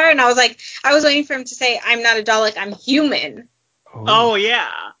 you are, and I was like, I was waiting for him to say, I'm not a Dalek, I'm human. Oh,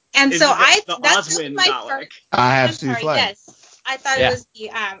 yeah. And so the Oswin Dalek. I have Sue Flay. Yes. I thought it was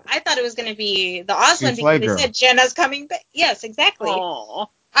I thought it was going to be the Oswin, because they said Jenna's coming back. Yes, exactly. Aww.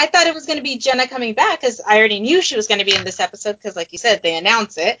 I thought it was going to be Jenna coming back, because I already knew she was going to be in this episode, because, like you said, they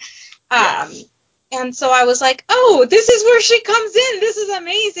announce it. And so I was like, oh, this is where she comes in. This is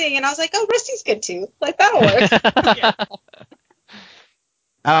amazing. And I was like, oh, Rusty's good, too. Like, that'll work. Yeah.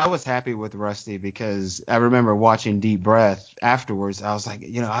 I was happy with Rusty, because I remember watching Deep Breath afterwards. I was like,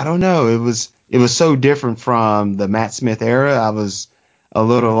 I don't know. It was so different from the Matt Smith era. I was a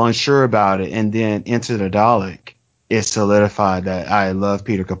little unsure about it. And then Into the Dalek, it solidified that I love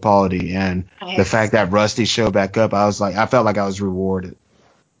Peter Capaldi, and the fact that Rusty showed back up, I felt like I was rewarded.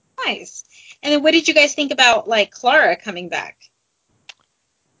 Nice. And then what did you guys think about, like, Clara coming back?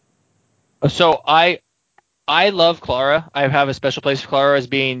 So I love Clara. I have a special place for Clara as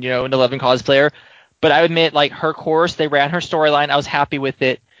being, an 11 cosplayer. But I admit, like, her course, they ran her storyline. I was happy with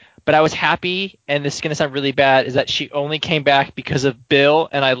it. But I was happy, and this is going to sound really bad, is that she only came back because of Bill,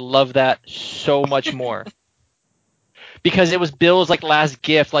 and I love that so much more. Because it was Bill's like last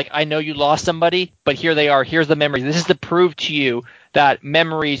gift. Like, I know you lost somebody, but here they are. Here's the memory. This is to prove to you that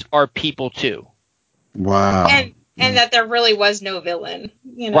memories are people too. Wow. And that there really was no villain.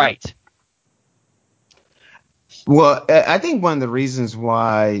 Right. Well, I think one of the reasons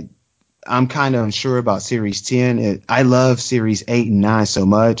why I'm kind of unsure about Series 10, I love Series 8 and 9 so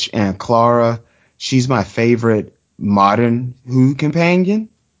much. And Clara, she's my favorite modern Who companion.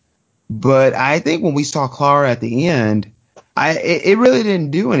 But I think when we saw Clara at the end, it really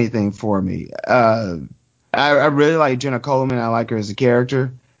didn't do anything for me. I really like Jenna Coleman. I like her as a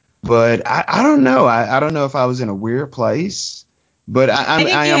character. But I don't know. I don't know if I was in a weird place. But I am glad. I think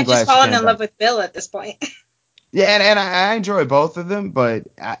you had just fallen in love with Bill at this point. Yeah, and I enjoy both of them. But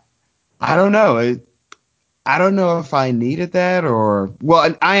I don't know. I don't know if I needed that or...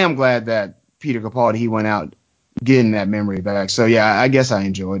 Well, I am glad that Peter Capaldi, he went out getting that memory back. So, yeah, I guess I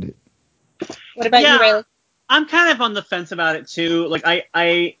enjoyed it. What about you, Riley? I'm kind of on the fence about it too. Like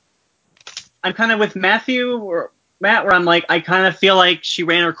I'm kind of with Matthew or Matt, where I'm like, I kind of feel like she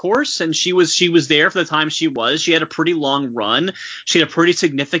ran her course, and she was there for the time she was. She had a pretty long run. She had a pretty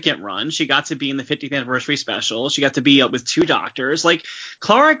significant run. She got to be in the 50th anniversary special. She got to be up with 2 doctors. Like,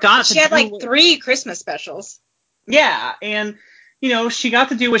 Clara got. She had like 3 Christmas specials. Yeah, and she got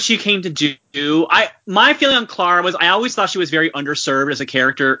to do what she came to do. My feeling on Clara was I always thought she was very underserved as a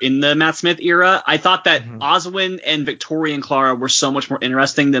character in the Matt Smith era. I thought that Oswin and Victorian Clara were so much more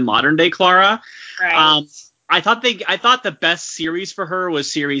interesting than modern day Clara. Right. I thought the best series for her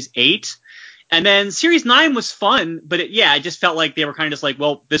was Series 8. And then Series 9 was fun, but I just felt like they were kind of just like,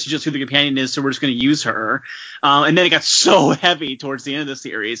 well, this is just who the companion is, so we're just going to use her. And then it got so heavy towards the end of the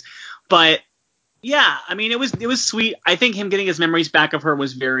series. But Yeah, I mean, it was sweet. I think him getting his memories back of her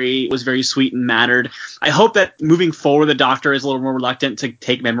was very sweet and mattered. I hope that moving forward, the Doctor is a little more reluctant to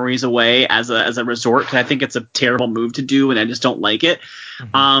take memories away as a resort, because I think it's a terrible move to do, and I just don't like it.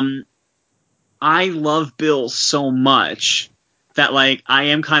 Mm-hmm. I love Bill so much that, like, I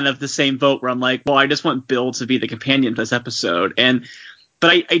am kind of the same boat where I'm like, well, I just want Bill to be the companion for this episode.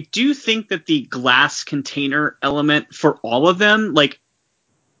 But I do think that the glass container element for all of them, like,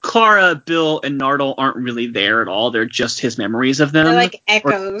 Clara, Bill, and Nardole aren't really there at all. They're just his memories of them. They're like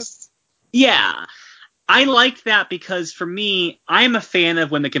echoes. Yeah. I like that because for me, I'm a fan of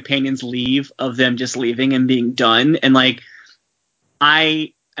when the companions leave, of them just leaving and being done. And, like,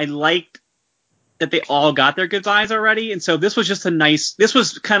 I liked that they all got their goodbyes already. And so this was just this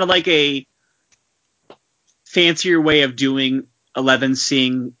was kind of like a fancier way of doing 11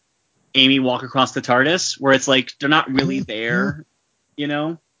 seeing Amy walk across the TARDIS, where it's like they're not really there, you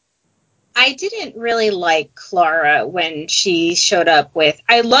know? I didn't really like Clara when she showed up with...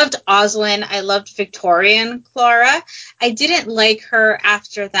 I loved Oswin. I loved Victorian Clara. I didn't like her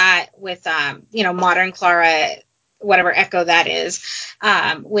after that with, modern Clara, whatever Echo that is,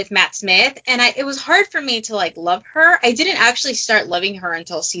 with Matt Smith. And it was hard for me to, like, love her. I didn't actually start loving her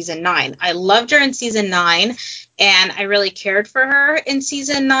until season 9. I loved her in season 9, and I really cared for her in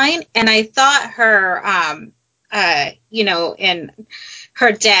season 9. And I thought her, in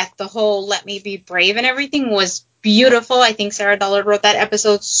her death, the whole "let me be brave" and everything was beautiful. I think Sarah Dollar wrote that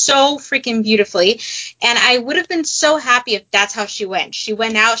episode so freaking beautifully. And I would have been so happy if that's how she went. She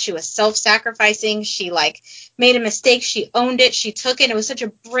went out, she was self-sacrificing, she, like, made a mistake, she owned it, she took it. It was such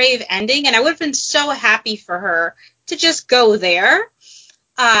a brave ending, and I would have been so happy for her to just go there.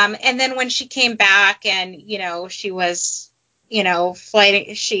 And then when she came back and, she was...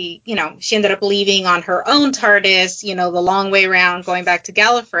 flighting, she ended up leaving on her own TARDIS, the long way around, going back to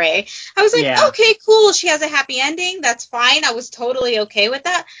Gallifrey. I was like, Okay, cool. She has a happy ending. That's fine. I was totally okay with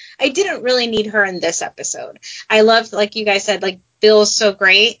that. I didn't really need her in this episode. I loved, like you guys said, like, Bill's so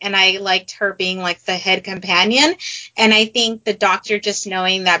great, and I liked her being, like, the head companion. And I think the Doctor just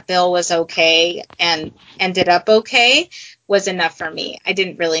knowing that Bill was okay and ended up okay was enough for me. I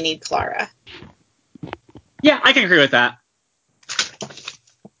didn't really need Clara. Yeah, I can agree with that.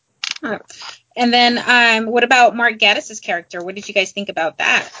 And then, what about Mark Gaddis's character? What did you guys think about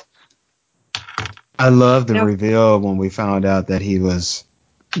that? I love the reveal when we found out that he was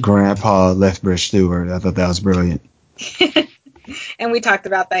Grandpa Lethbridge Stewart. I thought that was brilliant. And we talked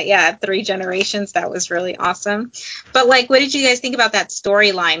about that, 3 generations. That was really awesome. But, like, what did you guys think about that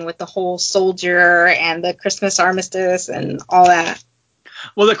storyline with the whole soldier and the Christmas armistice and all that?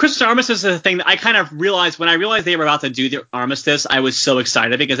 Well, the Christmas armistice is a thing that I kind of realized when I realized they were about to do the armistice. I was so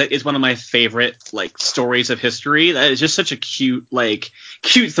excited because it is one of my favorite, like, stories of history. That is just such a cute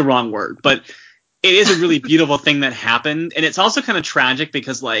is the wrong word, but it is a really beautiful thing that happened. And it's also kind of tragic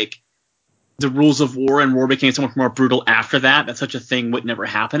because, like, the rules of war and war became so much more brutal after that such a thing would never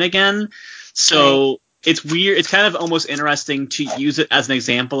happen again. So it's weird. It's kind of almost interesting to use it as an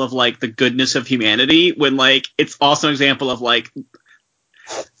example of, like, the goodness of humanity when, like, it's also an example of, like,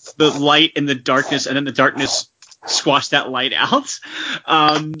 the light in the darkness, and then the darkness squashed that light out.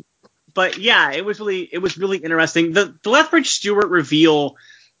 But yeah, it was really interesting. The Lethbridge Stewart reveal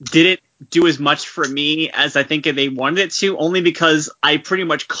didn't do as much for me as I think they wanted it to, only because I pretty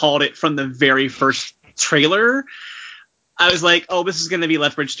much called it from the very first trailer. I was like, oh, this is going to be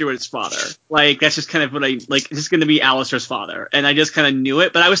Lethbridge Stewart's father. Like, that's just kind of what this is going to be Alistair's father. And I just kind of knew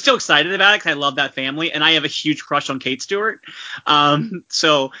it, but I was still excited about it because I love that family, and I have a huge crush on Kate Stewart.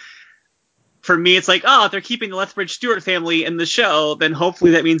 So for me, it's like, oh, if they're keeping the Lethbridge Stewart family in the show, then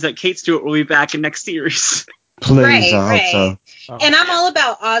hopefully that means that Kate Stewart will be back in next series. Please, I hope so. And I'm all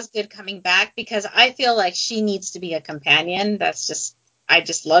about Osgood coming back because I feel like she needs to be a companion. I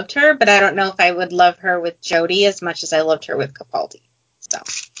just loved her, but I don't know if I would love her with Jodie as much as I loved her with Capaldi. So,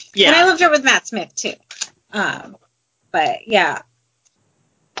 yeah. And I loved her with Matt Smith too. But yeah.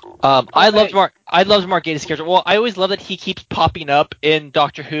 I loved Mark Gatiss' character. Well, I always love that he keeps popping up in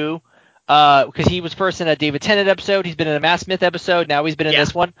Doctor Who, because he was first in a David Tennant episode. He's been in a Matt Smith episode. Now he's been in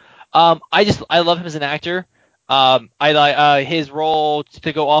this one. I love him as an actor. I like his role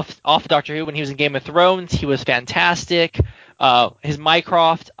to go off Doctor Who when he was in Game of Thrones. He was fantastic. His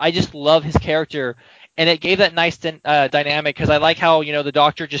Mycroft, I just love his character, and it gave that nice dynamic because I like how the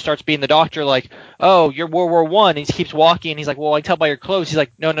Doctor just starts being the Doctor, like, oh, you're World War I, and he keeps walking, and he's like, well, I can tell by your clothes. He's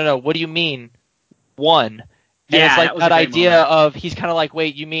like, no, what do you mean, one? And it's like that idea of he's kind of like,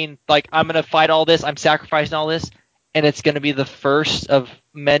 wait, you mean like I'm gonna fight all this, I'm sacrificing all this, and it's gonna be the first of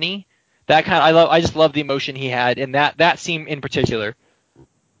many. That kind of I just love the emotion he had in that scene in particular.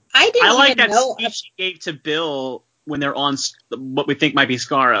 I didn't I like even that know. speech he gave to Bill when they're on what we think might be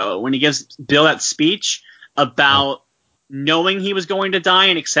Scarrow. When he gives Bill that speech about knowing he was going to die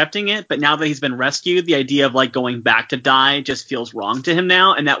and accepting it, but now that he's been rescued, the idea of like going back to die just feels wrong to him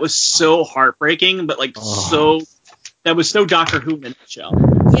now, and that was so heartbreaking, but like that was so Doctor Who in a nutshell.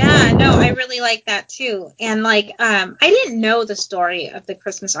 Yeah, no, I really like that too. And like, I didn't know the story of the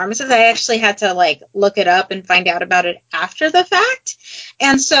Christmas armistice. I actually had to like look it up and find out about it after the fact.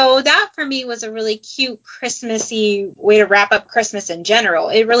 And so that for me was a really cute Christmassy way to wrap up Christmas in general.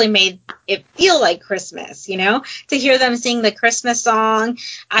 It really made it feel like Christmas, you know, to hear them sing the Christmas song.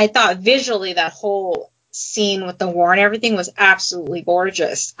 I thought visually that whole scene with the war and everything was absolutely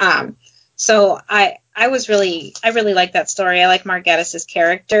gorgeous. So I really like that story. I like Mark Gatiss'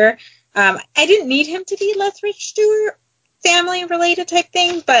 character. I didn't need him to be Lethbridge Stewart family related type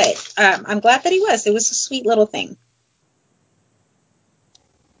thing, but I'm glad that he was. It was a sweet little thing.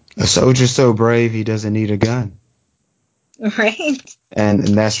 A soldier's so brave he doesn't need a gun. Right. And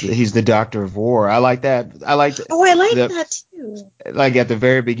he's the Doctor of War. I like that. Oh, I like that too. Like at the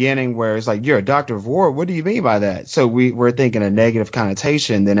very beginning where it's like, you're a Doctor of War. What do you mean by that? So we're thinking a negative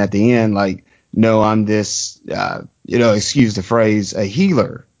connotation. Then at the end, like, no, I'm this, excuse the phrase, a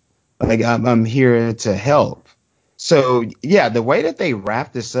healer. Like I'm here to help. So yeah, the way that they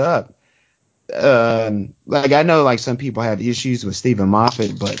wrap this up, like I know like some people have issues with Stephen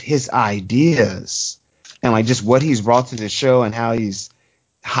Moffat, but his ideas and like just what he's brought to the show and how he's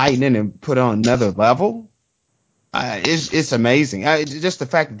heightening and put on another level, it's amazing. Just the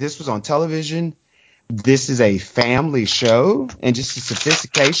fact that this was on television, this is a family show, and just the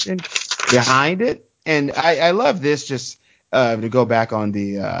sophistication behind it. And I love this. Just to go back on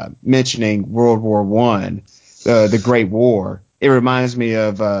the mentioning World War I, the Great War. It reminds me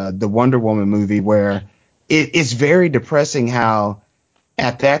of the Wonder Woman movie where it's very depressing how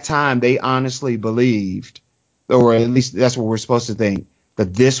at that time they honestly believed, or at least that's what we're supposed to think,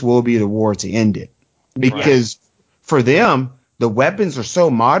 that this will be the war to end it. Because for them, the weapons are so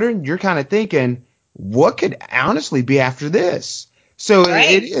modern, you're kind of thinking, what could honestly be after this? So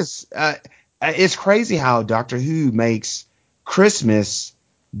it is. It's crazy how Doctor Who makes Christmas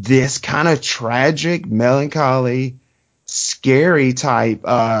this kind of tragic, melancholy, scary type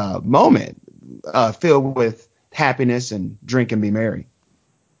moment filled with happiness and drink and be merry.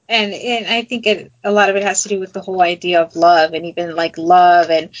 And I think a lot of it has to do with the whole idea of love, and even like love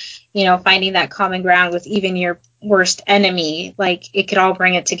and, you know, finding that common ground with even your worst enemy. Like it could all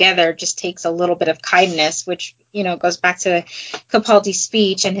bring it together. It just takes a little bit of kindness, which, you know, goes back to Capaldi's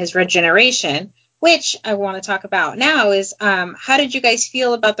speech and his regeneration, which I want to talk about now is how did you guys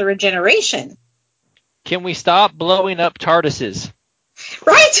feel about the regeneration? Can we stop blowing up TARDISes?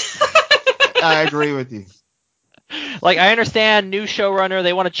 Right? I agree with you. Like, I understand new showrunner,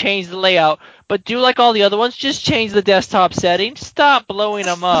 they want to change the layout, but do like all the other ones, just change the desktop settings. Stop blowing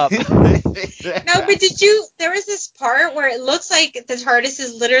them up. No, but there was this part where it looks like the TARDIS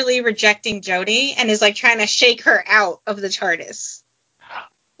is literally rejecting Jodie and is like trying to shake her out of the TARDIS.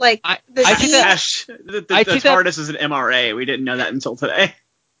 Like, the TARDIS is an MRA. We didn't know that until today.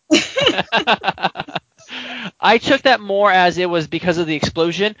 I took that more as it was because of the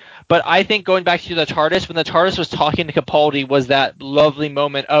explosion, but I think going back to the TARDIS, when the TARDIS was talking to Capaldi, was that lovely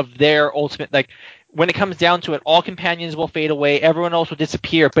moment of their ultimate, like, when it comes down to it, all companions will fade away, everyone else will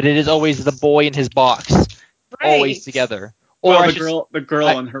disappear, but it is always the boy in his box, always together. Or the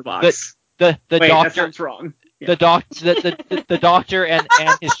girl in her box. The Wait, doctor. that sounds wrong. Yeah. The doctor and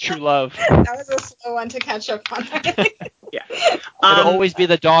his true love. That was a slow one to catch up on. Yeah. It'll always be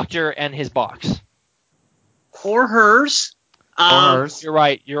the doctor and his box. Or hers. You're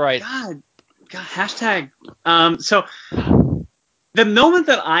right. God, hashtag. So the moment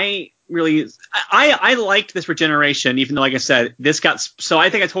that I liked this regeneration, even though, like I said, this got, so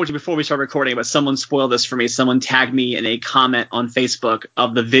I think I told you before we started recording, but someone spoiled this for me. Someone tagged me in a comment on Facebook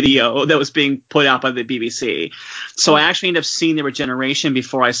of the video that was being put out by the BBC. So I actually ended up seeing the regeneration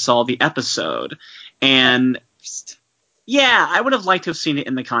before I saw the episode. And yeah, I would have liked to have seen it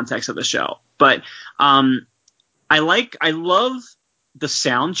in the context of the show, but, I love the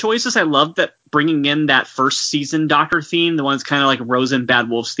sound choices. I love that bringing in that first season Doctor theme, the one that's kind of like Rose and Bad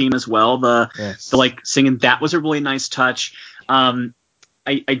Wolf's theme as well. The like singing, that was a really nice touch. I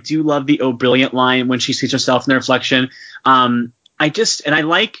do love the "Oh Brilliant" line when she sees herself in the reflection. I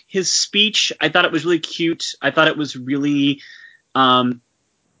like his speech. I thought it was really cute. I thought it was really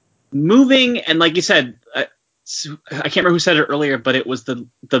moving. And like you said, I can't remember who said it earlier, but it was the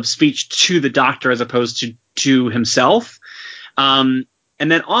speech to the Doctor as opposed to himself. And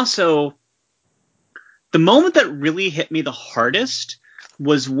then also the moment that really hit me the hardest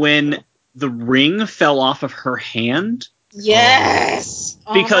was when the ring fell off of her hand. Yes.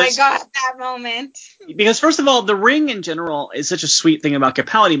 Oh my Because- god, that moment. Because first of all, the ring in general is such a sweet thing about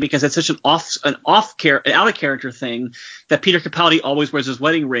Capaldi because it's such an out of character thing that Peter Capaldi always wears his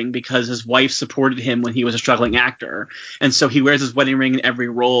wedding ring because his wife supported him when he was a struggling actor, and so he wears his wedding ring in every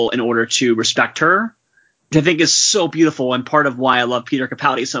role in order to respect her. Which I think is so beautiful and part of why I love Peter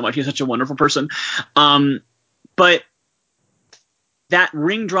Capaldi so much. He's such a wonderful person. But that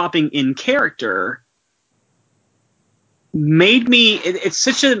ring dropping in character made me. It's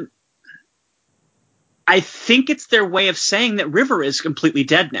such a. I think it's their way of saying that River is completely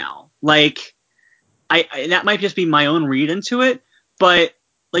dead now. Like, I that might just be my own read into it, but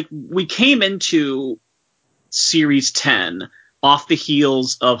like we came into Series 10 off the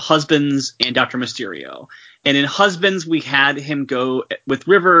heels of Husbands and Dr. Mysterio. And in Husbands, we had him go with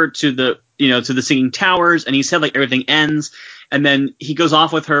River to the Singing Towers, and he said like everything ends, and then he goes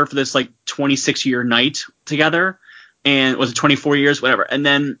off with her for this like 26-year night together, and was it 24 years, whatever. And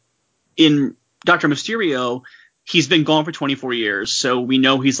then in Dr. Mysterio, he's been gone for 24 years, so we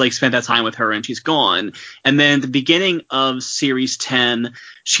know he's like spent that time with her and she's gone. And then at the beginning of Series 10,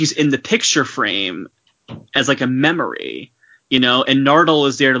 she's in the picture frame as like a memory, and Nardole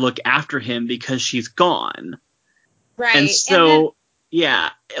is there to look after him because she's gone. Right. And so,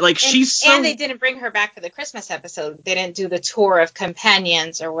 she's so... And they didn't bring her back for the Christmas episode. They didn't do the tour of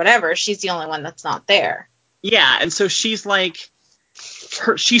companions or whatever. She's the only one that's not there. Yeah, and so she's like...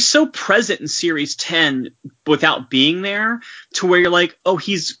 she's so present in Series 10 without being there to where you're like, oh,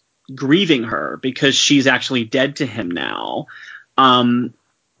 he's grieving her because she's actually dead to him now.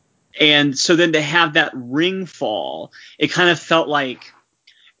 And so then to have that ring fall, it kind of felt like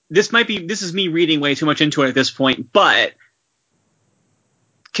this is me reading way too much into it at this point, but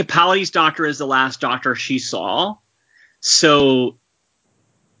Capaldi's doctor is the last doctor she saw. So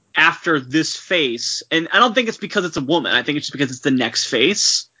after this face, and I don't think it's because it's a woman, I think it's just because it's the next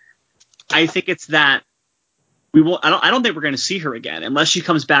face. I think it's that I don't think we're going to see her again unless she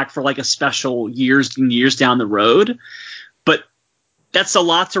comes back for like a special years and years down the road. But that's a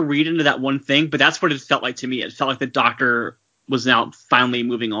lot to read into that one thing, but that's what it felt like to me. It felt like the doctor was now finally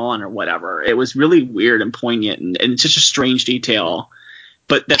moving on or whatever. It was really weird and poignant, and it's just a strange detail.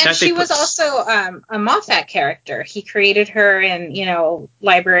 But the fact she was also a Moffat character. He created her in,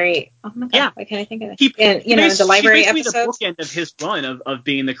 library. Oh my god, yeah. Why can't I think of it? The library episodes. episodes. The bookend of his run of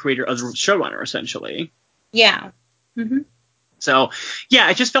being the creator of the showrunner, essentially. Yeah. Mm-hmm. So yeah,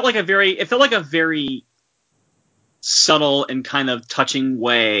 it just felt like a very subtle and kind of touching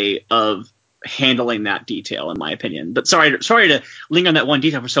way of handling that detail, in my opinion. But sorry to linger on that one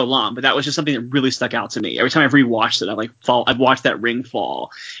detail for so long, but that was just something that really stuck out to me. Every time I've rewatched it, I've watched that ring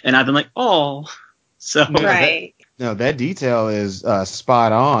fall, and I've been like, oh. So right. That detail is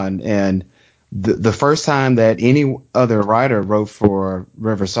spot on, and the first time that any other writer wrote for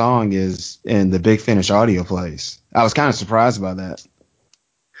River Song is in the Big Finish audio plays. I was kind of surprised by that.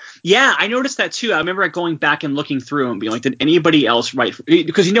 Yeah, I noticed that too. I remember going back and looking through and being like, did anybody else write?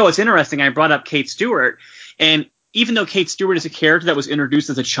 Because it's interesting. I brought up Kate Stewart, and even though Kate Stewart is a character that was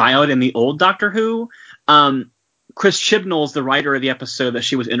introduced as a child in the old Doctor Who, Chris Chibnall is the writer of the episode that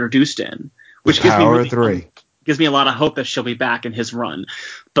she was introduced in, which gives me a lot of hope that she'll be back in his run.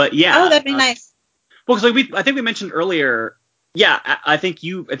 But yeah, that'd be nice. Well, because I think we mentioned earlier. Yeah, I think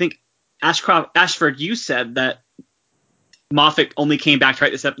Ashford, you said that Moffat only came back to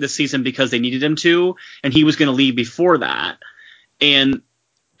write this season because they needed him to, and he was going to leave before that. And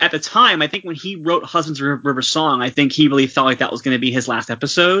at the time, I think when he wrote Husbands of River Song, I think he really felt like that was going to be his last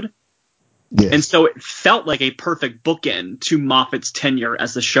episode. Yes. And so it felt like a perfect bookend to Moffat's tenure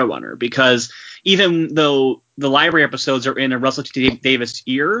as the showrunner, because even though the library episodes are in a Russell T. Davies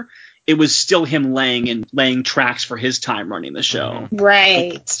ear, it was still him laying tracks for his time running the show.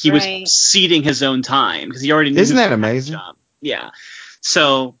 Right. He was ceding his own time because he already knew. Isn't that amazing? Job. Yeah.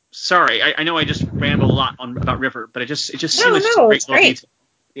 So sorry, I know I just rambled a lot about River, but it just seemed like it's great. Detail.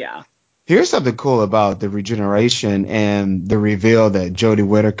 Yeah. Here's something cool about the regeneration and the reveal that Jodie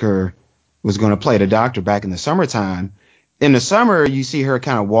Whittaker was going to play the Doctor back in the summertime. In the summer, you see her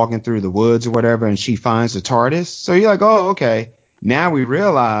kind of walking through the woods or whatever, and she finds the TARDIS. So you're like, oh, okay. Now we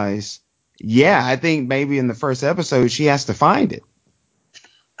realize, I think maybe in the first episode she has to find it.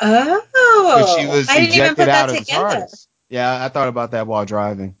 Oh, but she was I didn't even put that out together. Of the TARDIS. Yeah, I thought about that while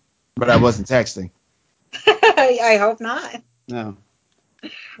driving, but I wasn't texting. I hope not. No.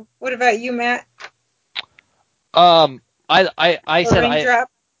 What about you, Matt? I said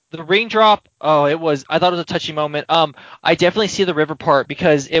the ring drop. Oh, I thought it was a touchy moment. I definitely see the River part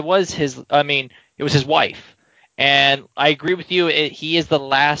because it was his wife. And I agree with you. He is the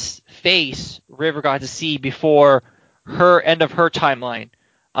last face River got to see before her end of her timeline.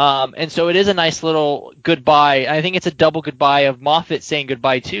 And so it is a nice little goodbye. I think it's a double goodbye of Moffat saying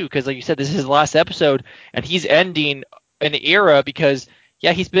goodbye too, because like you said, this is his last episode, and he's ending an era because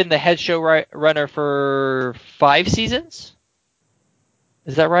he's been the head show runner for 5 seasons.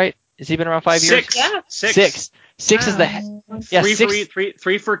 Is that right? Has he been around 5 years? Yeah. Six is the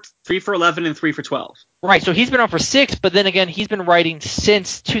three for 11 and 3 for 12. Right, so he's been on for 6, but then again, he's been writing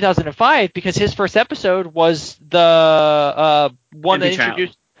since 2005 because his first episode was the one that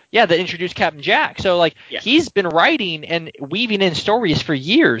introduced Captain Jack. So like he's been writing and weaving in stories for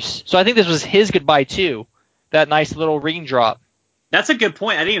years. So I think this was his goodbye too. That nice little ring drop. That's a good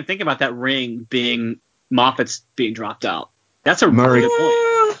point. I didn't even think about that ring being Moffat's being dropped out. That's a Murray. really good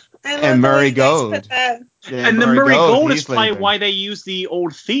point. And Murray Gold. And the Murray Gold is probably why they use the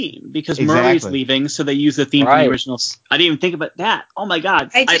old theme, because Murray's leaving, so they use the theme from the original. I didn't even think about that. Oh my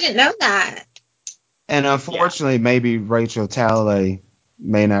god. I didn't know that. And unfortunately, maybe Rachel Talalay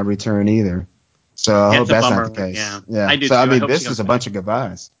may not return either. So I hope that's not the case. Yeah. I do so too. I mean, this is a bunch of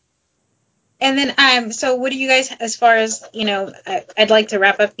goodbyes. And then, so what do you guys, as far as, I'd like to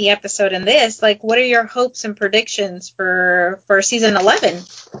wrap up the episode in this, like, what are your hopes and predictions for season 11?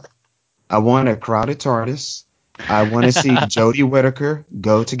 I want a crowded TARDIS. I want to see Jodie Whittaker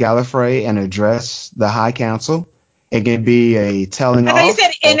go to Gallifrey and address the High Council. It can be a telling off. I thought you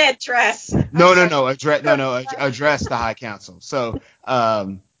said in a dress. No. Address the High Council. So,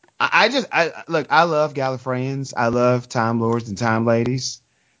 I love Gallifreyans. I love Time Lords and Time Ladies.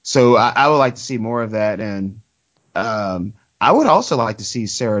 So I would like to see more of that, and I would also like to see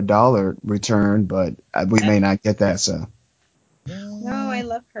Sarah Dollard return, but we may not get that. So no, I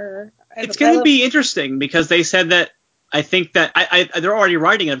love her. It's going to be interesting because they said that I think that they're already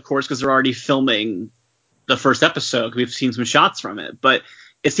writing it, of course, because they're already filming the first episode. We've seen some shots from it, but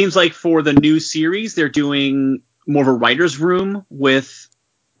it seems like for the new series they're doing more of a writer's room with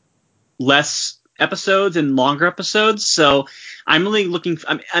less episodes and longer episodes. So I'm really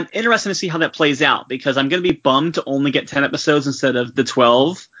I'm interested to see how that plays out, because I'm going to be bummed to only get 10 episodes instead of the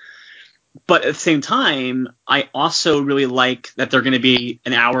 12. But at the same time, I also really like that they're going to be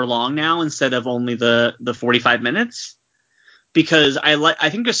an hour long now instead of only the 45 minutes. Because I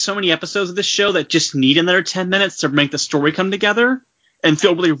think there's so many episodes of this show that just need another 10 minutes to make the story come together and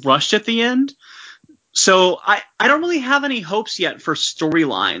feel really rushed at the end. So I don't really have any hopes yet for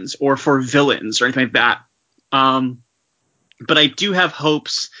storylines or for villains or anything like that. But I do have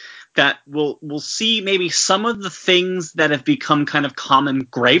hopes that we'll see maybe some of the things that have become kind of common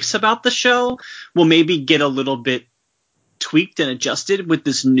gripes about the show will maybe get a little bit tweaked and adjusted with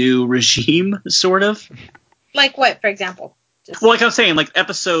this new regime, sort of. Like what, for example? Well, like I was saying, like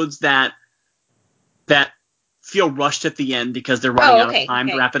episodes that feel rushed at the end because they're running out of time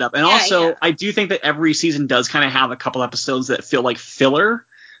to wrap it up. And I do think that every season does kind of have a couple episodes that feel like filler,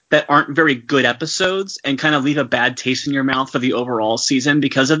 that aren't very good episodes and kind of leave a bad taste in your mouth for the overall season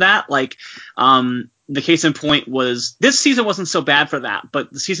because of that. Like, the case in point was this season wasn't so bad for that,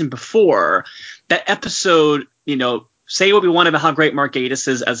 but the season before, that episode, say what we want about how great Mark Gatiss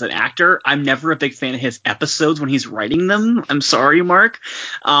is as an actor. I'm never a big fan of his episodes when he's writing them. I'm sorry, Mark.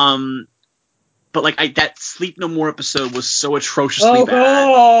 But like that Sleep No More episode was so atrociously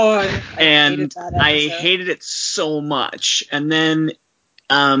bad. And I hated it so much. And then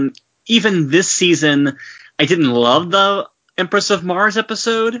even this season, I didn't love the Empress of Mars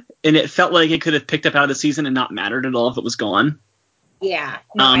episode, and it felt like it could have picked up out of the season and not mattered at all if it was gone. Yeah,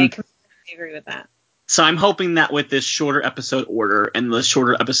 no, I completely agree with that. So I'm hoping that with this shorter episode order and the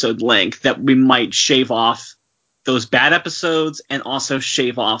shorter episode length, that we might shave off those bad episodes and also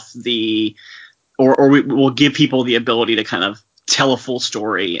shave off or we will give people the ability to kind of tell a full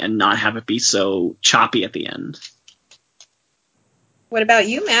story and not have it be so choppy at the end. What about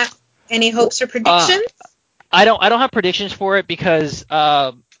you, Matt? Any hopes or predictions? I don't have predictions for it because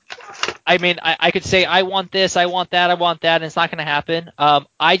I could say I want this, I want that, and it's not going to happen.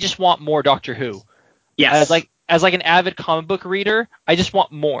 I just want more Doctor Who. Yes. As an avid comic book reader, I just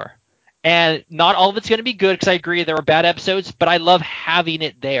want more. And not all of it's going to be good, because I agree there were bad episodes, but I love having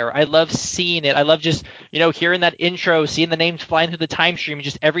it there. I love seeing it. I love just, hearing that intro, seeing the names flying through the time stream.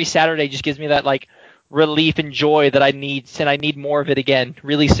 Just every Saturday just gives me that relief and joy that I need, and I need more of it again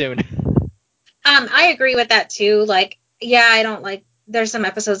really soon. I agree with that too. I don't there's some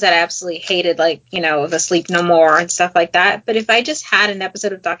episodes that I absolutely hated, the Sleep No More and stuff like that. But if I just had an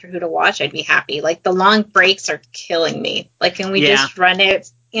episode of Doctor Who to watch, I'd be happy. The long breaks are killing me. Can we just run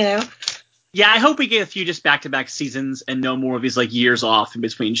it, Yeah, I hope we get a few just back-to-back seasons and no more of these years off in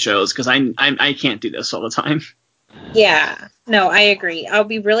between shows, because I can't do this all the time. Yeah, no, I agree. I'll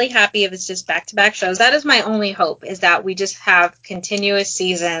be really happy if it's just back-to-back shows. That is my only hope, is that we just have continuous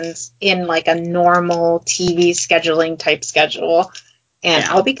seasons in like a normal TV scheduling type schedule, and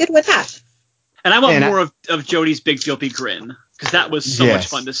I'll be good with that. And I want more of Jodie's big guilty grin, because that was so much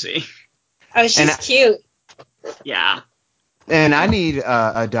fun to see. Oh, she's cute. Yeah. And I need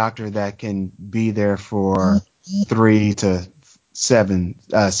a doctor that can be there for 3 to 7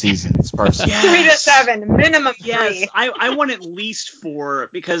 seasons personally. 3 to 7, minimum 3. Yes, I want at least 4,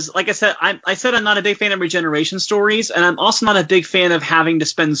 because like I said, I'm not a big fan of regeneration stories, and I'm also not a big fan of having to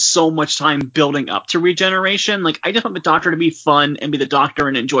spend so much time building up to regeneration. Like, I just want the Doctor to be fun and be the Doctor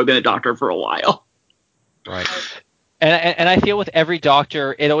and enjoy being a Doctor for a while. Right. And I feel with every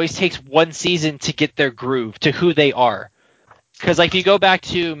Doctor, it always takes one season to get their groove to who they are. Because like if you go back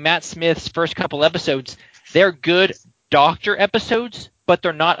to Matt Smith's first couple episodes, they're good Doctor episodes, but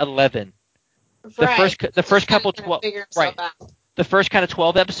they're not 11. Right. The first couple 12, right? The first kind of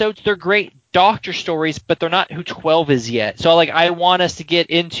 12 episodes, they're great Doctor stories, but they're not who 12 is yet. So like I want us to get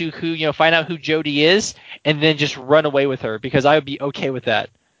into who, find out who Jodie is, and then just run away with her, because I would be okay with that.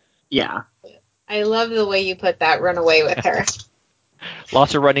 Yeah. I love the way you put that. Run away with her.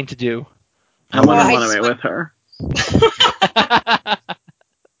 Lots of running to do. I want to run away with her.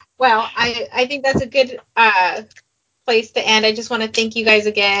 Well, I think that's a good place to end. I just want to thank you guys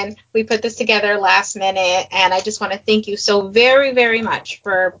again. We put this together last minute, and I just want to thank you so very, very much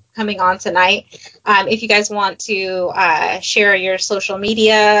for coming on tonight. If you guys want to share your social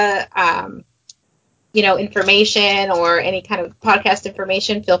media, information or any kind of podcast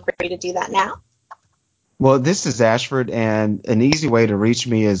information, feel free to do that now. Well, this is Ashford, and an easy way to reach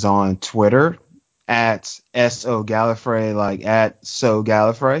me is on Twitter at S.O. Gallifrey, like at So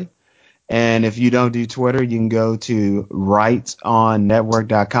Gallifrey. And if you don't do Twitter, you can go to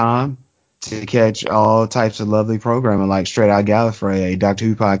rightonnetwork.com to catch all types of lovely programming like Straight Out Gallifrey, a Doctor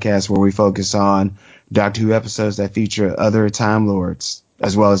Who podcast where we focus on Doctor Who episodes that feature other Time Lords,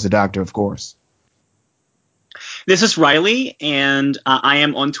 as well as the Doctor, of course. This is Riley, and I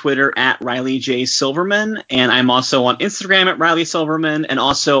am on Twitter at Riley J. Silverman, and I'm also on Instagram at Riley Silverman, and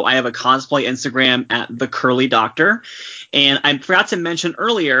also I have a cosplay Instagram at The Curly Doctor. And I forgot to mention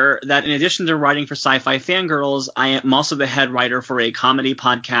earlier that in addition to writing for Sci-Fi Fangirls, I am also the head writer for a comedy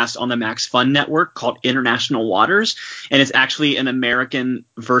podcast on the Max Fun Network called International Waters, and it's actually an American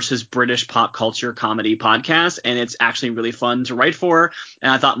versus British pop culture comedy podcast, and it's actually really fun to write for,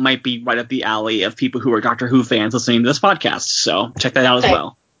 and I thought might be right up the alley of people who are Doctor Who fans listening to this podcast, so check that out as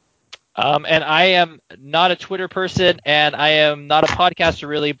well. And I am not a Twitter person, and I am not a podcaster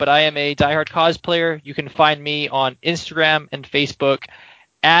really, but I am a diehard cosplayer. You can find me on Instagram and Facebook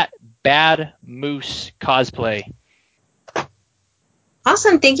at Bad Moose Cosplay.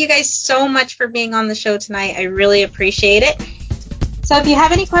 Awesome. Thank you guys so much for being on the show tonight. I really appreciate it. So if you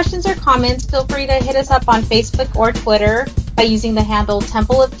have any questions or comments, feel free to hit us up on Facebook or Twitter by using the handle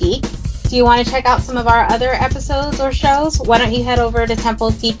Temple of Geek. Do you want to check out some of our other episodes or shows? Why don't you head over to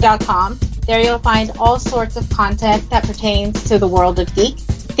templeofgeek.com. There you'll find all sorts of content that pertains to the world of geek.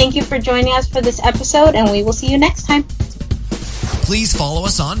 Thank you for joining us for this episode, and we will see you next time. Please follow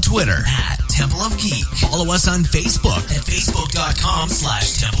us on Twitter at Temple of Geek. Follow us on Facebook at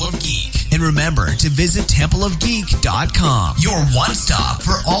facebook.com/Temple of Geek. And remember to visit templeofgeek.com, your one stop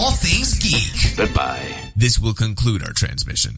for all things geek. Goodbye. This will conclude our transmission.